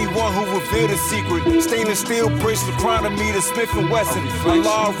to anyone who revealed a secret. Stainless steel bridge the chronometer, Smith & Wesson. The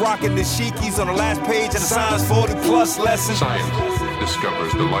law rocking the sheikies on the last page of the Science 40 plus lesson. Science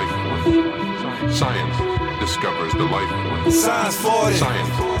discovers the life force. Science discovers the life force. Science 40.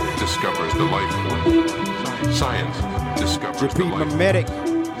 Science discovers the life force. Science discovers the life force.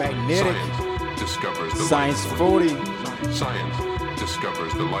 Magnetic. Science discovers the Science life 40. Science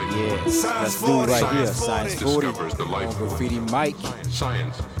discovers the life force. Yes, let's do it right here. Science 40 discovers the life on Graffiti Mic.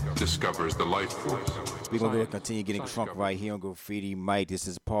 Science discovers the life force. We're gonna continue getting crunk right here on Graffiti Mic. This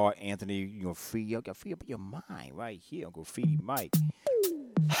is Paul Anthony. You know, free up your mind right here on Graffiti Mic.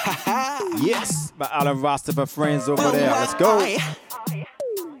 Yes, my Alan Roster, my friends over there. Let's go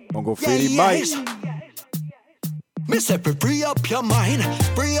on Graffiti Mic. Me say free up your mind,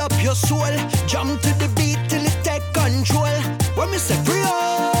 free up your soul. Jump to the beat till it control. When me say free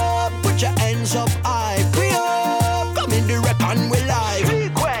up, put your hands up high. Free up, come in the reckon we live.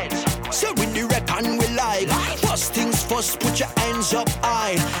 Frequenz, so with the reckon we live. First things first, put your hands up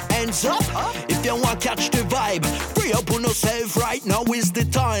high. Hands up, if you want catch the vibe. Free up on yourself right now is the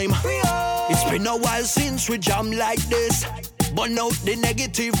time. It's been a while since we jam like this. Burn out the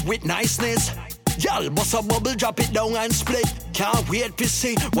negative with niceness. Y'all bust a bubble, drop it down and split. Can't wait to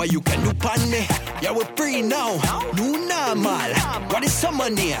see what you can do pan me. Yeah, we're free now, new normal. What is summer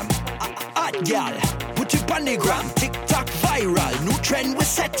name? Hot gal. Put it on the gram, TikTok viral. New trend we're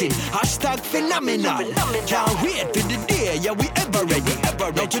setting, hashtag phenomenal. Can't wait for the day, yeah we ever ready.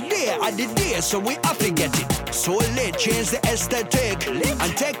 Now today I the day, so we have to get it. So late, change the aesthetic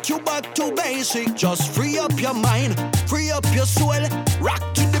and take you back to basic. Just free up your mind, free up your soul. Rock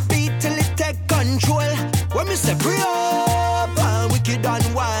to the beat till it take control. When we say free up, and wicked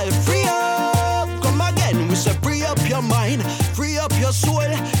and wild. Free up, come again. We say free up your mind, free up your soul.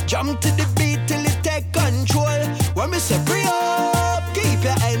 Jump to the beat till it take control. When we say free up, keep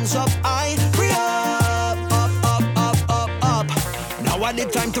your hands up high. Free up, up. Now at the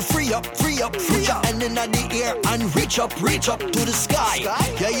time to free up. Put your hand in the air and reach up to the sky.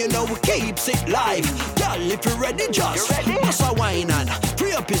 Yeah, you know we keeps it live. Girl, if you're ready, just bust a wine and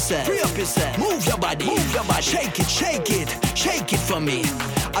free up yourself. Move your body. Shake it for me.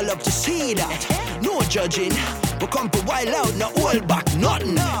 I love to see that. No judging. We come to wild out, no hold back,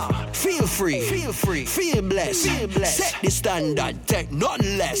 nothing. Feel free, feel blessed. Set the standard, take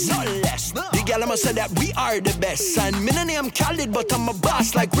nothing less. The girl I'ma say that we are the best. And me no name Khalid, but I'm a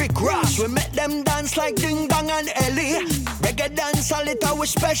boss like Rick Ross. We make them dance like Ding Dong and Ellie. Reggae dance, all it our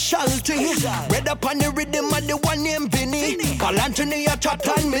specialty. Read up on the rhythm of the one named Vinny. Paul Anthony, a chat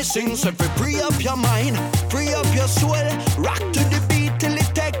and missing. So if you free up your mind, free up your soul. Rock to the beat till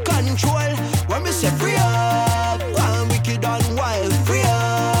it take control. When we say free up, and wicked and wild. Free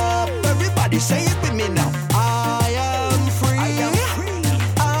up, everybody say it with me now. I am free.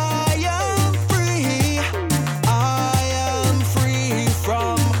 I am free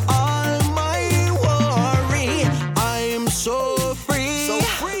from all my worry. I'm so free.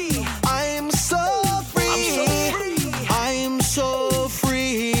 I'm so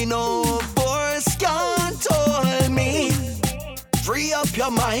free. No force can't hold me. Free up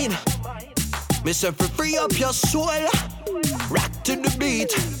your mind. Me say free up your soul. Rock to the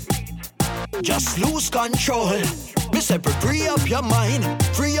beat. Just lose control. Me say free up your mind,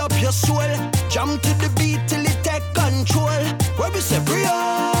 free up your soul. Jump to the beat till it take control. Where we say free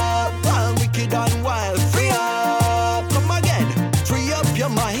up, and wicked and wild. Free up, come again. Free up your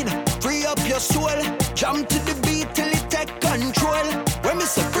mind, free up your soul. Jump to the beat till it take control. Where we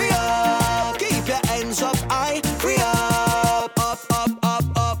say free up, keep your hands up high. Free up,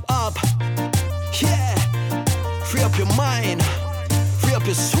 up. Yeah, free up your mind, free up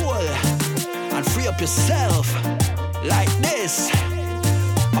your soul, and free up yourself. Like this,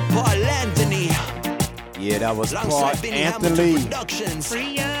 Paul Anthony. Yeah, that was Paul Anthony.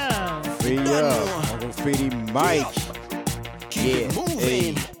 Free up. Graffiti Mic. Yeah,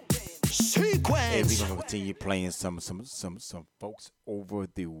 hey. Sequence. Hey, we're gonna continue playing some folks all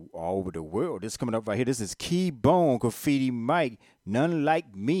over the world. This coming up right here. This is T.B.O.U, Graffiti Mic. None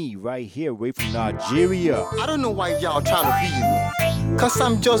like me right here, way from Nigeria. I don't know why y'all trying to be me, cause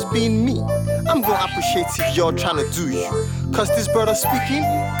I'm just being me. I'm gonna appreciate if y'all trying to do you, cause this brother speaking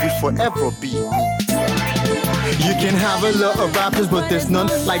will forever be me. You can have a lot of rappers, but there's none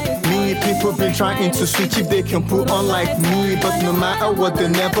like me. People been trying to switch if they can put on like me, but no matter what,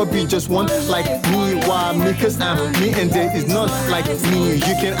 there'll never be just one like me. Why me? Cause I'm me and there is none like me.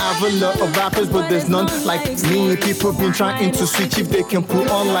 You can have a lot of rappers, but there's none like me. People been trying to switch if they can put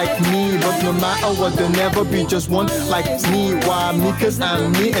on like me, but no matter what, there'll never be just one like me. Why me? Cause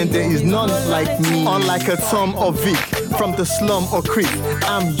I'm me and there is none like me. Unlike a Tom or Vic from the slum or creek,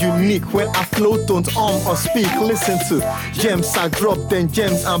 I'm unique. When I flow, don't or speak. Listen to gems I drop, then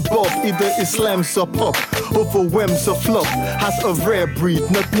gems and bob. Either it slams or pop, overwhelms or flop. Has a rare breed,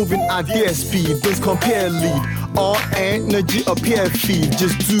 not moving at their speed. Don't compare lead, all energy appear feed.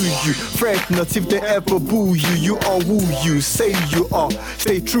 Just do you, fret not if they ever boo you. You are who you say you are.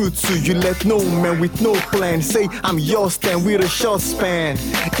 Stay true to you, let no man with no plan say I'm yours, stand with a short span.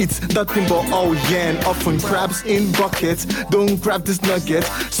 It's nothing but all yan, often crabs in buckets. Don't grab this nugget,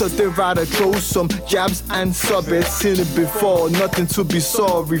 so they rather throw some jabs and sub it. Seen it before, nothing to be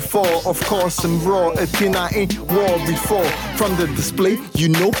sorry for. Of course I'm raw, a thing I ain't worried for. From the display, you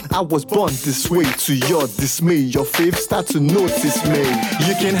know I was born this way, to your dismay. your faves start to notice me.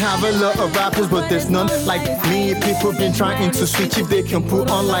 You can have a lot of rappers, but there's none like me. People been trying to switch if they can put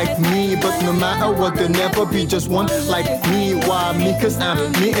on like me, but no matter what, there'll never be just one like me. Why me? Cause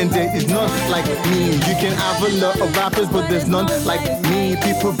I'm me and there is none like me. You can have a lot of rappers, but there's none like me.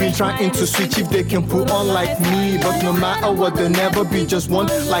 People been trying to switch if they can put on like me, but no matter what, there'll never be just one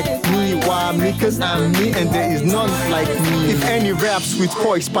like me. Why me? Cause I'm me and there is none like me. If any raps with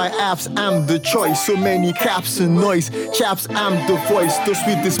voice by apps, I'm the choice. So many caps and noise, chaps, I'm the voice. Those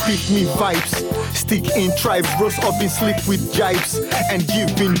with the speak me vibes, stick in tribes, bros up in slick with jibes and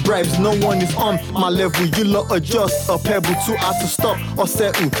giving bribes. No one is on my level, you lot are just a pebble, too hard to stop or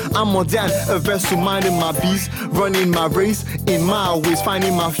settle. I'm more than a vessel, minding my bees, running my race in my ways,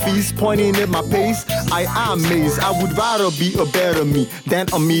 finding my fees, pointing at my pace. I am amazed, I would rather be a better me than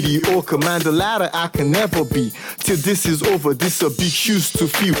a mediocre man. The latter I can never be. Till this is over, this a big shoes to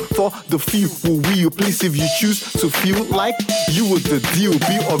fill for the few who will. Please, if you choose to feel like you were the deal,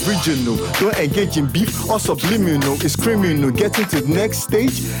 be original. Don't engage in beef or subliminal. It's criminal. Getting to the next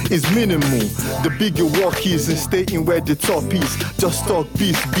stage is minimal. The bigger walk is in staying where the top is. Just talk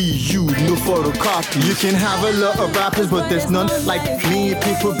peace, be you, no photocopy. You can have a lot of rappers, but there's none like me.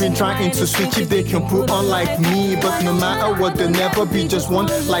 People been trying to switch if they can put on like me, but no matter what, there'll never be just one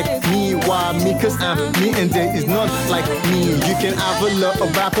like me. Why me? Cause I'm me and there is none like me. You can have a lot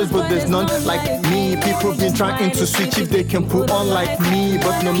of rappers, but there's none like me. People been trying to switch if they can put on like me,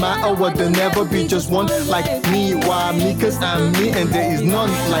 but no matter what, there'll never be just one like me. Why me? Cause I'm me and there is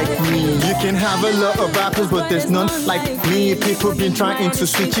none like me. You can have a lot of rappers, but there's none like me. People been trying to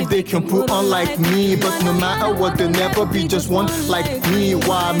switch if they can put on like me, but no matter what, there'll never be just one like me.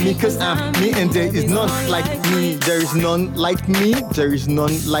 Why me? Cause I'm me and there is none like me. There is none like me, there is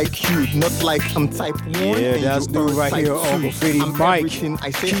none like you. Not like I'm type 1. Yeah, that's new right here on Graffiti Mic.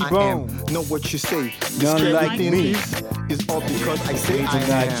 I say Keep I on. am. Know what you say. None like me. Is all because I say I am.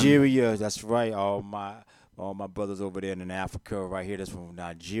 Nigeria, that's right. All my brothers over there in Africa right here, that's from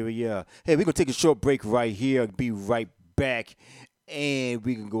Nigeria. Hey, we're going to take a short break right here. Be right back. And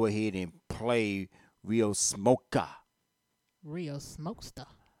we can go ahead and play Real Smoker. Real Smokester.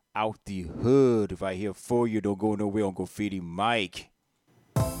 Out the hood right here for you. Don't go nowhere on Graffiti Mic.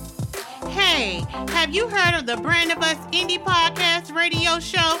 Hey, have you heard of the Brand of Us Indie Podcast Radio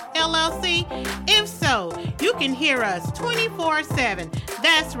Show, LLC? If so, you can hear us 24/7.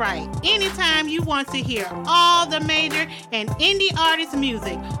 That's right, anytime you want to hear all the major and indie artist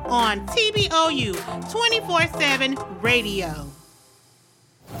music on TBOU 24/7 radio.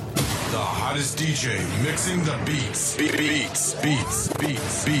 The hottest DJ mixing the beats. Beats. Mixing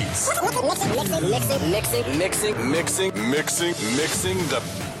the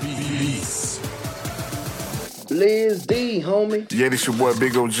beats. Liz D, homie. Yeah, this your boy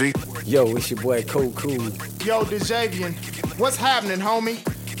Big OG. Yo, it's your boy Cool. Yo, Djayvoyn, what's happening, homie?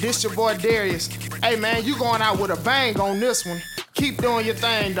 This your boy Darius. Hey, man, you going out with a bang on this one. Keep doing your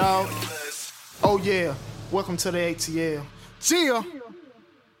thing, dog. Oh, yeah. Welcome to the ATL. Chia.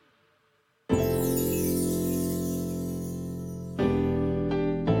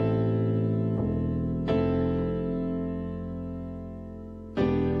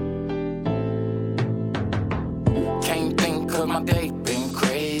 My day been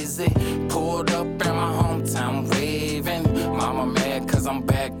crazy. Pulled up in my hometown waving. Mama mad cause I'm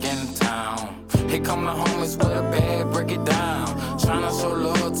back in town. Here come the homies with a bag, break it down. Tryna show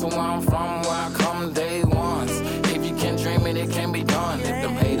love to where I'm from, where I come day ones. If you can dream it, it can be done. If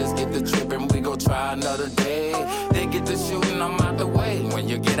them haters get the trippin', we go try another day. They get the shooting, I'm out the way. When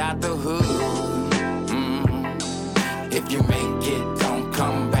you get out the hood, if you make it, don't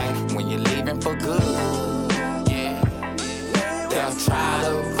come back. When you're leaving for good, they'll try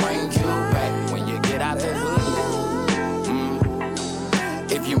to bring you back when you get out the hood.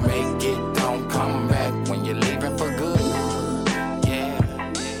 If you make it, don't come back when you're leaving for good. Yeah,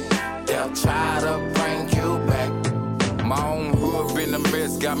 they'll try to bring you back. My own hood been a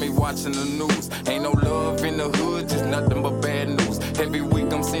mess, got me watching the news. Ain't no love in the hood, just nothing but bad news. Every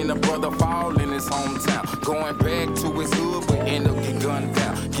week I'm seeing a brother fall in his hometown. Going back to his hood, but end up get gunned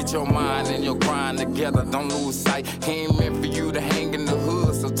down. Get your mind and your grind together, don't lose sight. He ain't meant for you to hang in the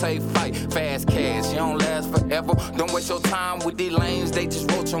hood, so take flight. Fast cash, you don't last forever. Don't waste your time with these lanes, they just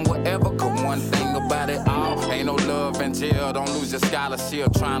roaching whatever. Cause one thing about it all, ain't no love in jail. Don't lose your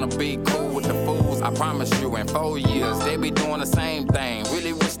scholarship trying to be cool with the fools. I promise you, in 4 years, they be doing the same thing.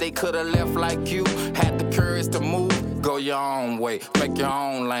 Really wish they could've left like you. Had the courage to move, go your own way. Make your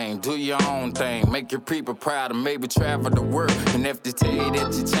own lane, do your own thing. Make your people proud and maybe travel the world. And if they tell you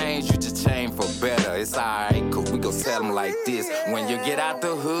that you change, you just change for better. It's alright, cause we gon' sell them like this. When you get out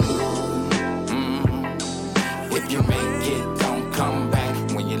the hood,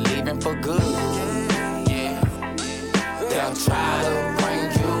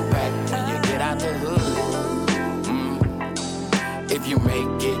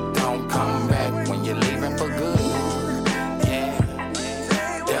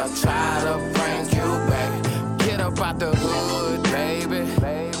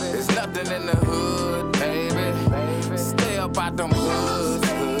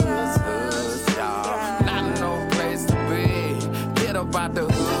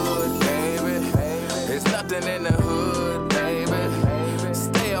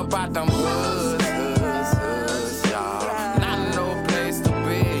 about them hoods, y'all. Not no place to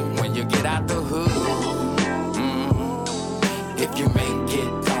be when you get out the hood. If you make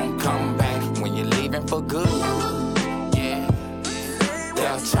it, don't come back when you're leaving for good. Yeah,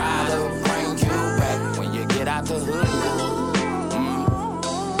 they'll try to bring you back when you get out the hood.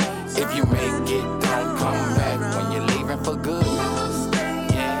 If you make it, don't come back when you're leaving for good.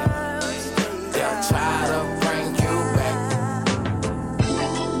 Yeah, they'll try to bring you back.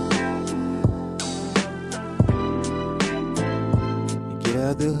 Get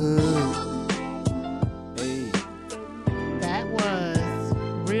out the hood. That was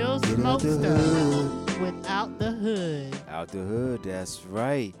Real Smoke Stuff without the hood. Out the hood, that's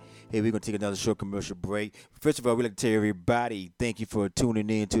right. Hey, we're going to take another short commercial break. First of all, we'd like to tell everybody, thank you for tuning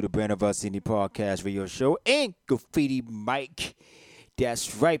in to the Brand of Us Indie Podcast Radio Show and Graffiti Mic.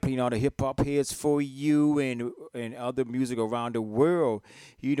 That's right, playing all the hip-hop hits for you and other music around the world.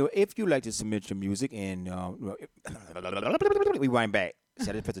 You know, if you like to submit your music and rewind back. See,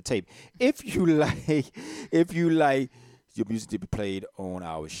 I just press the tape. If you like your music to be played on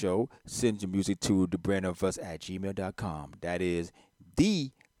our show, send your music to thebrandofus@gmail.com. That is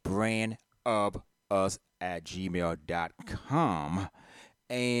thebrandofus@gmail.com.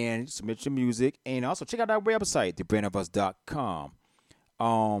 And submit your music. And also check out our website, thebrandofus.com.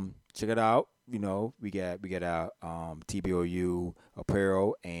 Check it out. You know, we got our TBOU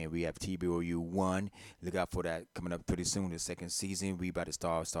apparel, and we have TBOU 1. Look out for that coming up pretty soon, the second season. We about to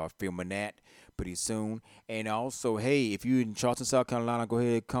start filming that pretty soon. And also, hey, if you're in Charleston, South Carolina, go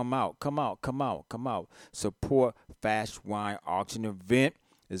ahead, come out. Support Fast Wine Auction event.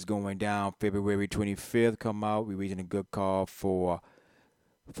 Is going down February 25th. Come out. We're raising a good call for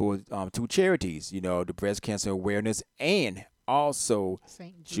two charities. You know, the breast cancer awareness and also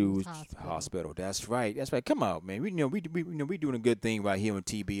St. Jude's Hospital. That's right. Come out, man. We doing a good thing right here on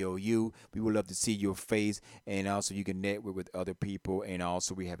TBOU. We would love to see your face, and also you can network with other people, and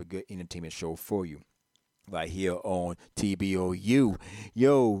also we have a good entertainment show for you right here on TBOU.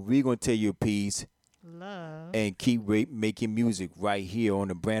 Yo, we're gonna tell you a piece. Love. And keep making music right here on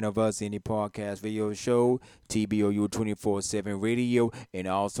the Brand of Us Indie Podcast Radio Show, TBOU 24/7 Radio, and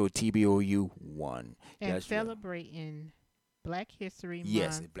also TBOU 1. And that's celebrating Black History Month.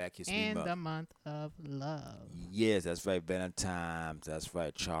 Yes, Black History and Month. the month of love. Yes, that's right. Valentine's. That's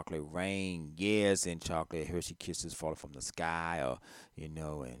right. Chocolate rain. Yes, and chocolate Hershey kisses falling from the sky, or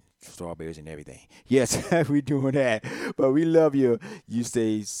and strawberries and everything. Yes, we're doing that. But we love you. You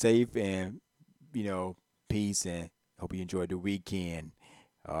stay safe and peace, and hope you enjoyed the weekend.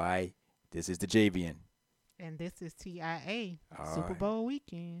 All right. This is the Djayvoyn. And this is T.I.A. All Super right. Bowl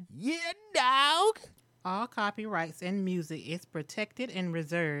weekend. Yeah, dog. All copyrights and music is protected and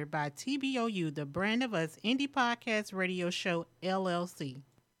reserved by TBOU, the Brand of Us Indie Podcast Radio Show, LLC.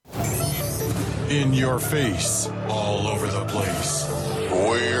 In your face, all over the place.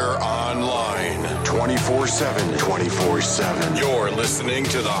 We're online 24/7. 24/7. You're listening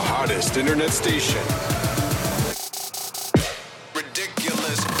to the hottest internet station.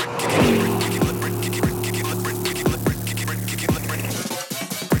 Ridiculous.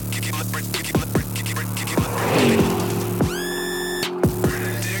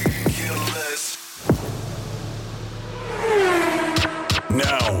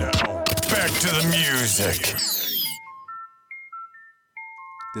 Now, back to the music.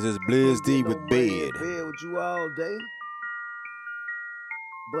 This is Blizz D with Bed. Bed with you all day,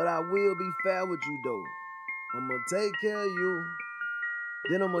 but I will be fair with you though. I'ma take care of you,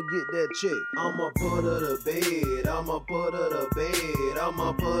 then I'ma get that check. I'ma put her to bed, I'ma put her to bed,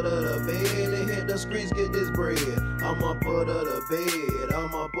 I'ma put her to bed and hit the streets, get this bread. I'ma put her to bed,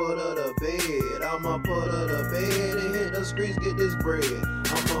 I'ma put her to bed, I'ma put her to bed and hit the streets, get this bread.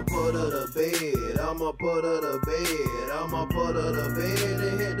 I'ma put her to bed, I'ma put her to bed, I'ma put her to bed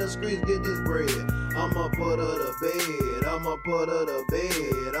and hit the streets, get this bread. I'ma put her to bed, I'ma put her to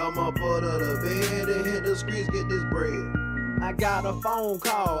bed, I'ma put her to bed and hit the streets, get this bread. I got a phone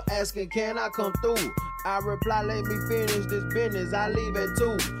call asking can I come through. I reply, let me finish this business, I leave at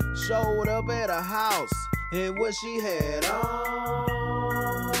 2. Showed up at her house and what she had on,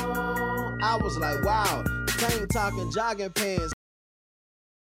 I was like wow. Tank talking jogging pants,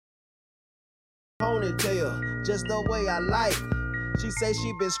 ponytail, just the way I like. She say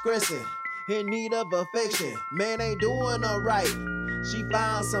she been stressing, in need of affection. Man ain't doing her right. She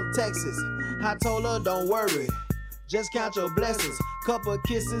found some Texas. I told her don't worry, just count your blessings. Couple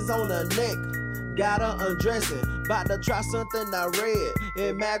kisses on her neck, got her undressing. About to try something I read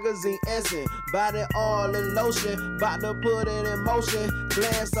in magazine Essence. body oil and lotion, bout to put it in motion.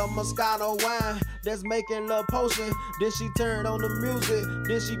 Glass of Moscato wine that's making love potion. Then she turned on the music,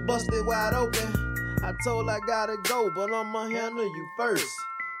 then she busted wide open. I told her I gotta go, but I'ma handle you first.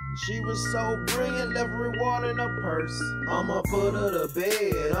 She was so brilliant, left reward in her purse. I'ma put her to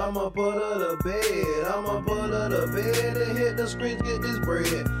bed, I'ma put her to bed, I'ma put her to bed and hit the streets, get this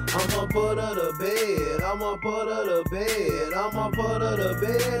bread. I'ma put her to bed, I'ma put her to bed, I'ma put her to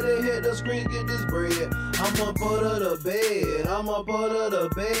bed and hit the streets, get this bread. I'ma put her to bed, I'ma put her to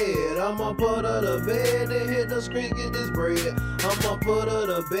bed, I'ma put her to bed and hit the streets, get this bread. I'ma put her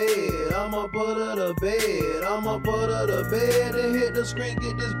to bed, I'ma put her to bed, I'ma put her to bed and hit the streets,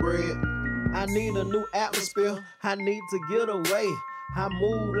 get this bread. I need a new atmosphere, I need to get away. I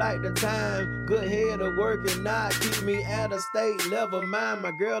move like the time, good head of working not keep me at a state level mind.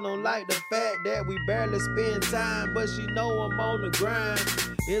 My girl don't like the fact that we barely spend time, but she know I'm on the grind.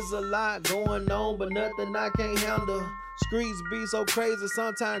 It's a lot going on, but nothing I can't handle. Streets be so crazy,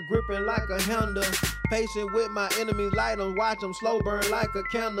 sometimes gripping like a handle. Patient with my enemies, light them, watch them slow burn like a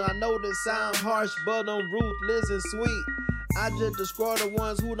candle. I know this sound harsh, but I'm ruthless and sweet. I just destroy the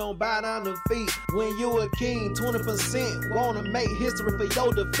ones who don't bow down to feet. When you a king, 20% wanna make history for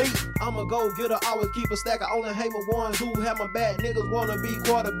your defeat. I'ma go get her, always keep a stack. I only hate with ones who have my back. Niggas wanna be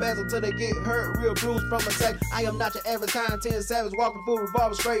quarterbacks until they get hurt, real bruised from a sack. I am not your average time 10 savage, walking full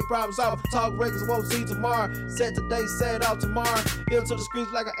revolver, straight problem solver. Talk records, won't see tomorrow. Set today, set off tomorrow. Into the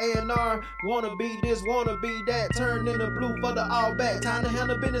streets like an A&R. Wanna be this, wanna be that. Turn in the blue for the all back. Time to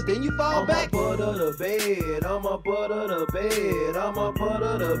handle business, then you fall back. I'ma put her to bed, I'ma put her to bed. I'ma put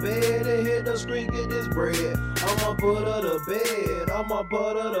her to bed and hit the street, get this bread. I'ma put her to bed, I'ma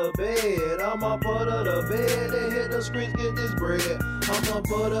put her to bed, I'ma put her to bed and hit the streets, get this bread. I'ma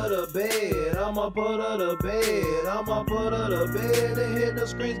put her to bed, I'ma put her to bed, I'ma put her to bed and hit the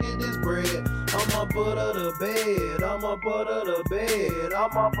streets, get this bread. I'ma put her to bed, I'ma put her to bed,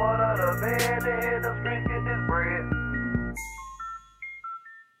 I'ma put her to bed and hit the streets, get this bread.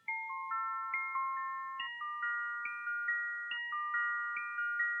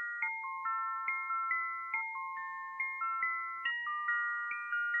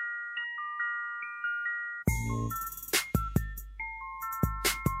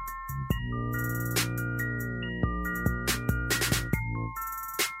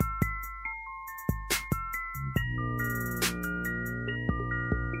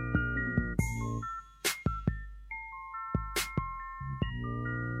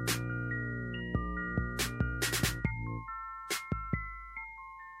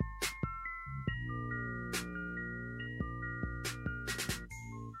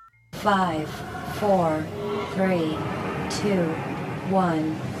 Five, 4, 3, 2,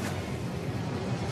 1.